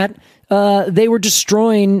that they were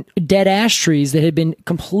destroying dead ash trees that had been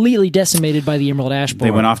completely decimated by the emerald ash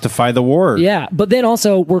borer. They went off to fight the war. Yeah, but then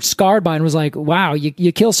also were scarred by it and was like, wow,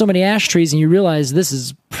 you kill so many ash trees and you realize this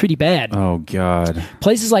is pretty bad. Oh, God.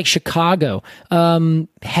 Places like Chicago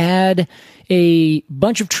had a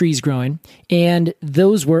bunch of trees growing, and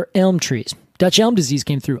those were elm trees. Dutch elm disease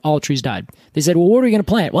came through. All trees died. They said, well, what are we going to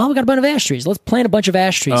plant? Well, we got a bunch of ash trees. Let's plant a bunch of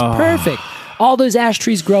ash trees. Oh. Perfect. All those ash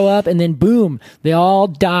trees grow up, and then boom, they all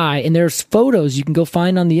die. And there's photos you can go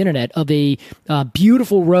find on the internet of a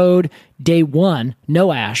beautiful road, day one,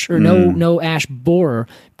 no ash, or no ash borer,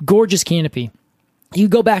 gorgeous canopy. You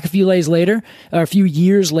go back a few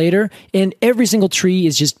years later, and every single tree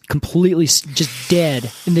is just completely just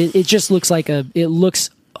dead. And it just looks it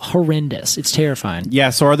looks horrendous. It's terrifying. Yeah.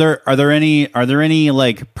 So are there any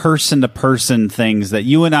like person to person things that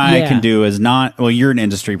you and I can do as not? Well, you're an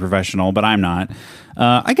industry professional, but I'm not.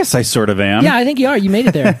 I guess I sort of am. Yeah, I think you are. You made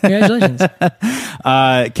it there. Congratulations.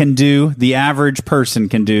 The average person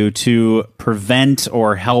can do to prevent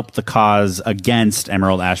or help the cause against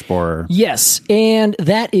emerald ash borer? Yes, and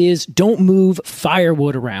that is don't move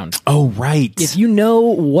firewood around. Oh, right. If you know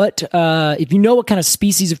what kind of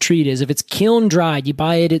species of tree it is, if it's kiln dried, you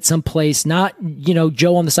buy it at some place. Not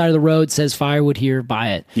Joe on the side of the road says firewood here,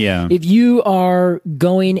 buy it. Yeah. If you are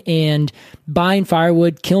going and buying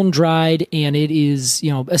firewood kiln dried and it is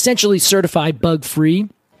essentially certified bug free,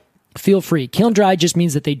 feel free. Kiln dried just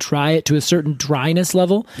means that they dry it to a certain dryness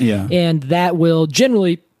level. Yeah. And that will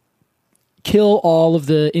generally kill all of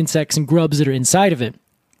the insects and grubs that are inside of it.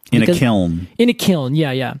 In a kiln. In a kiln,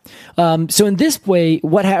 yeah. So in this way,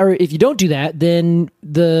 or if you don't do that, then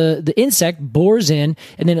the insect bores in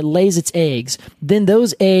and then it lays its eggs. Then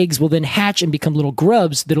those eggs will then hatch and become little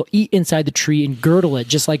grubs that'll eat inside the tree and girdle it,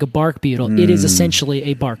 just like a bark beetle. It is essentially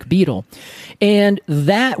a bark beetle. And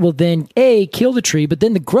that will then, kill the tree, but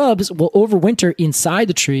then the grubs will overwinter inside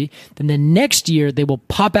the tree. Then the next year, they will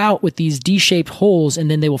pop out with these D-shaped holes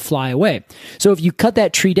and then they will fly away. So if you cut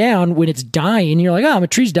that tree down when it's dying, you're like, my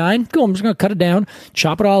tree's dying. Cool, I'm just going to cut it down,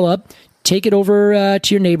 chop it all up, take it over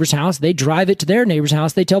to your neighbor's house. They drive it to their neighbor's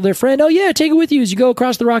house. They tell their friend, take it with you as you go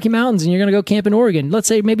across the Rocky Mountains and you're going to go camp in Oregon. Let's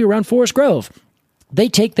say maybe around Forest Grove. They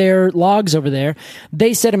take their logs over there.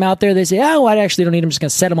 They set them out there. They say, I actually don't need them. I'm just going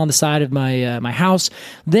to set them on the side of my house.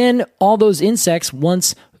 Then all those insects,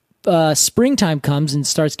 once springtime comes and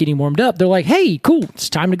starts getting warmed up, they're like, hey, cool, it's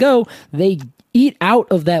time to go. They eat out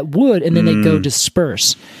of that wood and then they go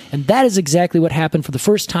disperse. And that is exactly what happened for the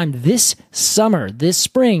first time this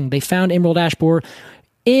spring. They found emerald ash borer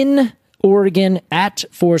in Oregon at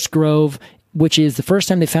Forest Grove, which is the first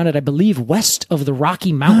time they found it, I believe, west of the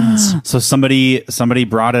Rocky Mountains. So somebody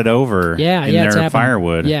brought it over in their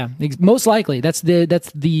firewood. Yeah, most likely. That's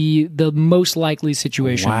the most likely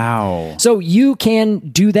situation. Wow. So you can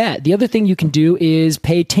do that. The other thing you can do is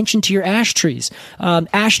pay attention to your ash trees.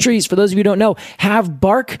 Ash trees, for those of you who don't know, have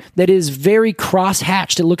bark that is very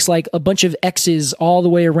cross-hatched. It looks like a bunch of X's all the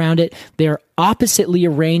way around it. They're oppositely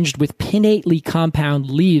arranged with pinnately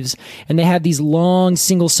compound leaves, and they have these long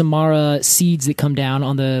single samara seeds that come down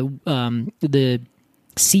on the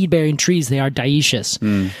seed-bearing trees. They are dioecious.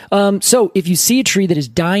 So if you see a tree that is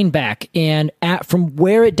dying back, and from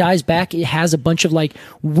where it dies back, it has a bunch of like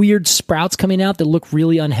weird sprouts coming out that look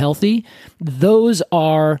really unhealthy, those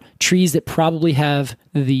are trees that probably have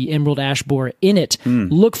the emerald ash borer in it.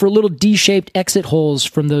 Look for little D-shaped exit holes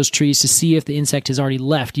from those trees to see if the insect has already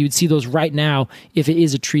left. You would see those right now if it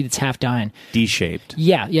is a tree that's half dying. D-shaped.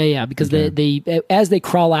 Yeah. Because they as they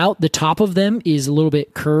crawl out, the top of them is a little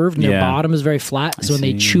bit curved and their bottom is very flat. So when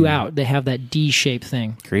they chew out, they have that D-shaped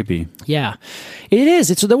thing. Creepy. Yeah, it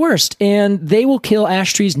is. It's the worst. And they will kill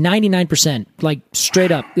ash trees 99%, like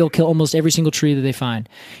straight up. They'll kill almost every single tree that they find.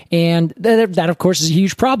 And that, of course, is a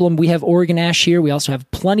huge problem. We have Oregon ash here. We also have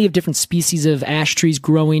plenty of different species of ash trees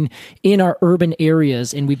growing in our urban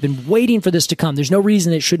areas, and we've been waiting for this to come. There's no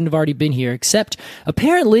reason it shouldn't have already been here, except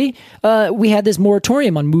apparently we had this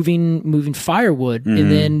moratorium on moving firewood,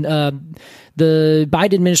 and then the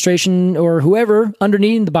Biden administration, or whoever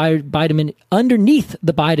underneath the Biden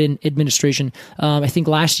administration, I think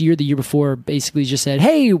last year, the year before, basically just said,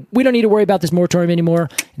 hey, we don't need to worry about this moratorium anymore.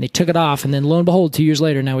 And they took it off. And then lo and behold, 2 years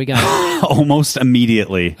later, now we got it. Almost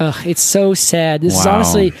immediately. It's so sad. This is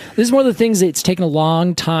honestly, this is one of the things that's taken a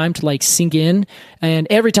long time to like sink in. And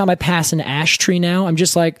every time I pass an ash tree now, I'm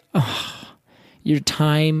just like, your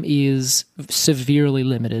time is severely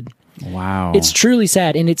limited. Wow. It's truly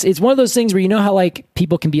sad. And it's one of those things where you know how like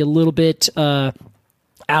people can be a little bit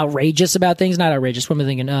outrageous about things? Not outrageous. What am I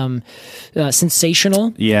thinking?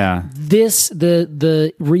 Sensational. Yeah.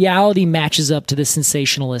 The reality matches up to the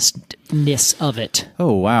sensationalistness of it.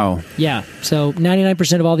 Oh, wow. Yeah. So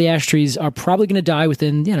 99% of all the ash trees are probably going to die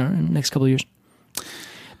within, the next couple of years.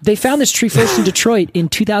 They found this tree first in Detroit in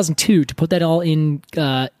 2002. To put that all in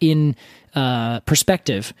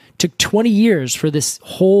perspective, took 20 years for the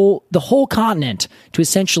whole continent to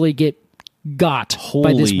essentially get got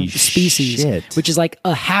by this species, which is like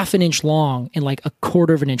a half an inch long and like a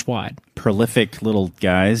quarter of an inch wide. Prolific little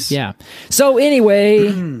guys. Yeah. So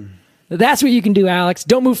anyway, that's what you can do, Alex.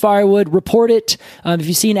 Don't move firewood. Report it. If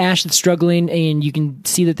you see an ash that's struggling and you can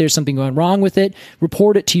see that there's something going wrong with it,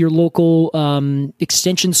 report it to your local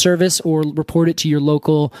extension service or report it to your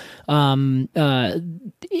local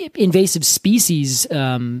invasive species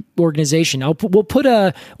organization. We'll put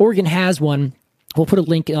Oregon has one. We'll put a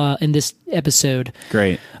link in this episode.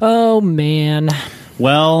 Great. Oh, man.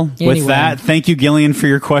 Well, anyway. With that, thank you, Gillian, for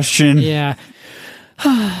your question. Yeah.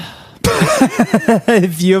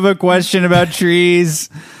 If you have a question about trees,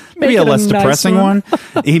 maybe a less depressing one,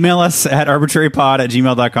 email us at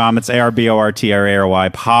arbitrarypod@gmail.com. It's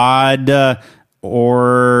ARBORTRARY pod,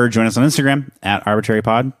 or join us on Instagram at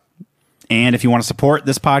arbitrarypod. And if you want to support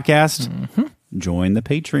this podcast, join the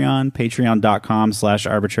Patreon,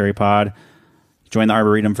 patreon.com/arbitrarypod. Join the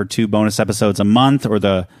Arboretum for 2 bonus episodes a month, or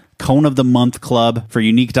the Cone of the Month Club for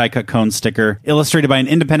unique die-cut cone sticker illustrated by an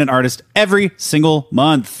independent artist every single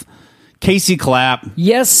month. Casey Clapp.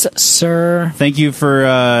 Yes, sir. Thank you for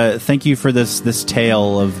this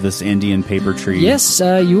tale of this Andean paper tree. Yes,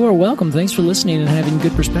 you are welcome. Thanks for listening and having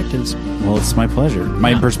good perspectives. Well, it's my pleasure.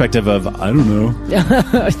 My perspective of I don't know.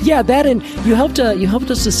 Yeah, that, and you helped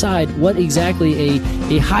us decide what exactly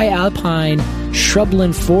a high alpine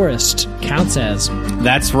shrubland forest counts as.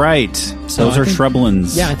 That's right. So those are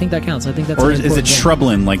shrublands. Yeah, I think that counts. I think that's. Or is it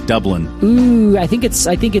shrubland like Dublin? Ooh, I think it's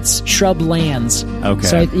shrublands. Okay.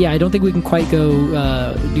 So I don't think we can quite go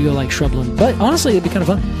like shrubland, but honestly, it'd be kind of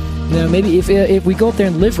fun. You know, maybe if we go up there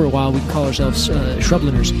and live for a while, we can call ourselves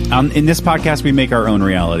shrublanders. In this podcast, we make our own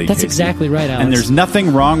reality. That's exactly right, Alex. And there's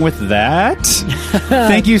nothing wrong with that.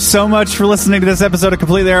 Thank you so much for listening to this episode of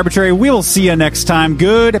Completely Arbitrary. We will see you next time.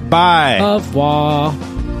 Goodbye. Au revoir.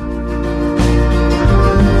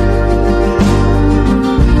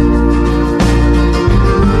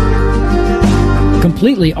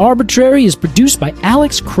 Completely Arbitrary is produced by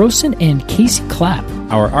Alex Croson and Casey Clapp.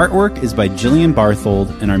 Our artwork is by Jillian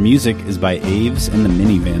Barthold, and our music is by Aves and the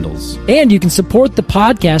Mini Vandals. And you can support the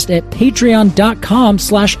podcast at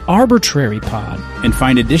patreon.com/arbitrarypod. And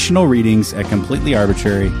find additional readings at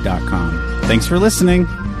completelyarbitrary.com. Thanks for listening.